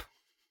trip.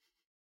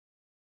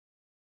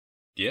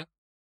 Yeah.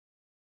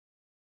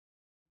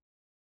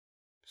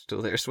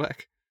 Still there,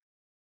 Swag?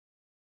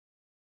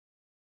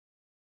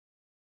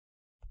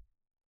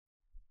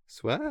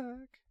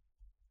 Swag.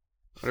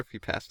 What if he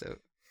passed out?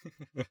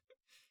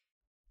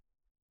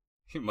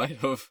 He might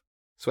have.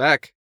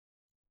 Swag.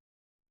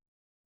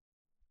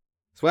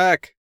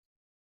 Swag.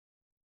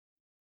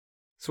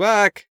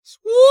 Swag.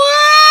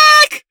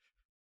 Swag!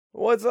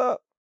 What's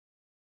up?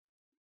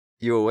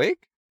 You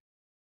awake?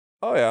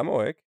 Oh yeah, I'm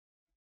awake.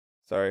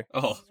 Sorry,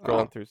 Oh.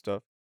 scrolling through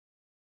stuff.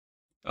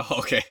 Oh,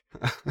 okay.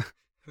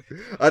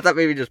 I thought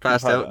maybe you just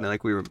passed out and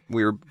like we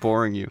were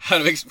boring you. How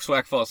to make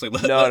Swag fall asleep?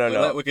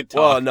 No. We could talk.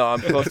 Well, no,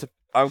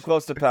 I'm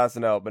close to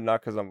passing out, but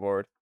not because I'm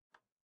bored.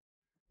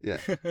 Yeah.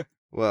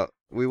 Well,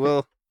 we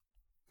will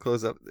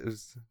close up. It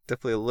was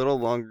definitely a little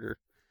longer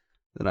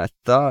than I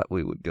thought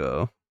we would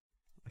go.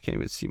 I can't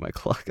even see my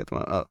clock at the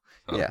moment.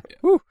 Oh, yeah.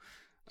 Woo.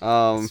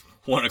 It's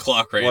 1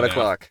 o'clock right now. 1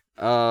 o'clock.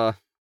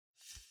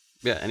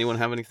 Yeah. Anyone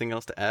have anything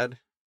else to add?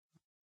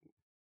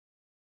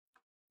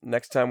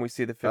 Next time we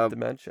see the fifth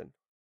dimension.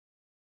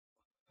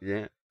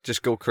 Yeah.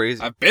 Just go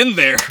crazy. I've been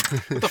there.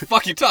 What the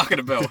fuck are you talking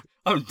about?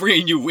 I'm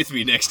bringing you with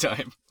me next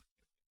time.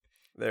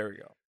 There we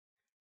go.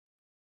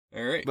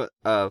 All right.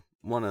 But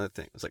one other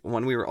thing. It's like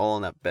when we were all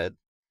in that bed,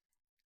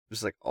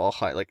 just like all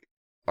high, like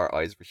our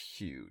eyes were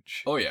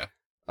huge. Oh yeah.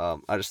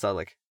 I just thought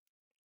like,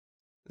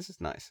 this is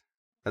nice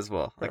as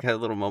well. Like I had a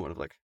little moment of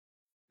like,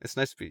 it's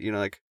nice to be, you know,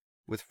 like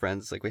with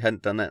friends. Like we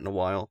hadn't done that in a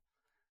while.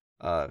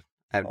 Aw.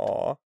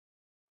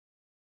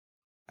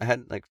 I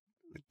hadn't like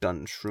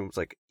done shrooms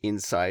like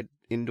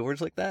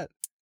indoors like that.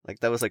 Like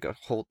that was like a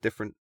whole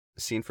different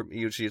scene for me.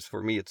 Usually it's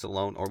for me, it's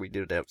alone, or we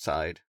did it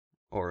outside,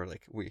 or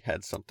like we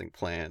had something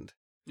planned.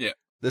 Yeah.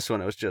 This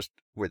one, it was just,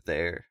 we're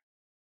there.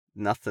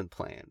 Nothing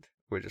planned.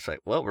 We're just like,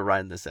 well, we're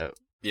riding this out.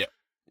 Yeah.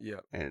 Yeah.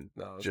 And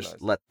just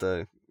nice. Let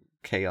the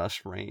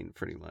chaos reign,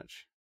 pretty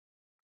much.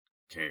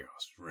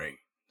 Chaos reigns.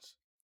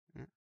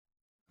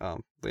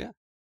 But yeah.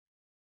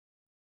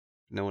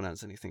 No one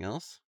has anything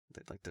else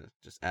they'd like to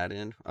just add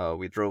in.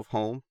 We drove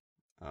home.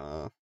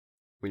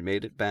 We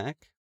made it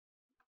back.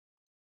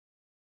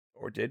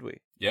 Or did we?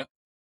 Yeah.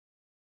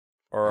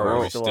 Or are are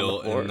we we still still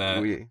on the floor? in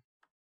that? We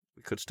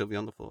could still be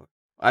on the floor.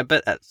 I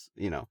bet that's,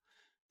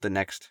 the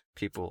next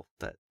people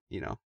that,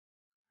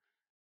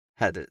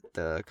 had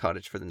the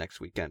cottage for the next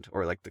weekend,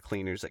 or like the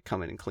cleaners that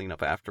come in and clean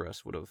up after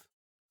us would have,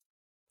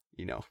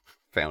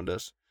 found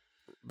us.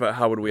 But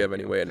how would we have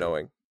any way of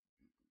knowing?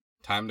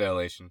 Time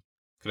dilation.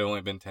 Could have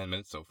only been 10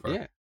 minutes so far.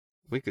 Yeah.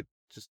 We could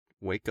just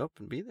wake up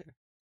and be there.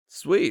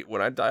 Sweet.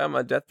 When I die on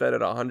my deathbed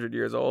at 100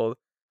 years old,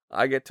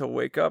 I get to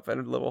wake up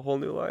and live a whole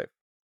new life.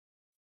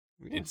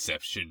 Yeah.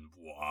 Inception.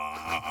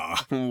 Wah.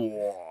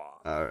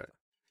 All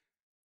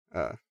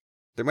right.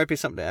 There might be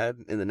something to add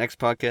in the next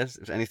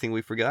podcast. If anything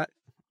we forgot,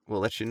 we'll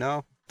let you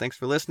know. Thanks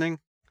for listening.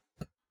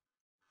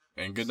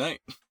 And good night.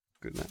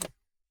 Good night.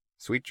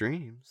 Sweet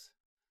dreams.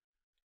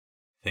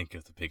 Think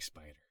of the big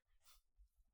spider.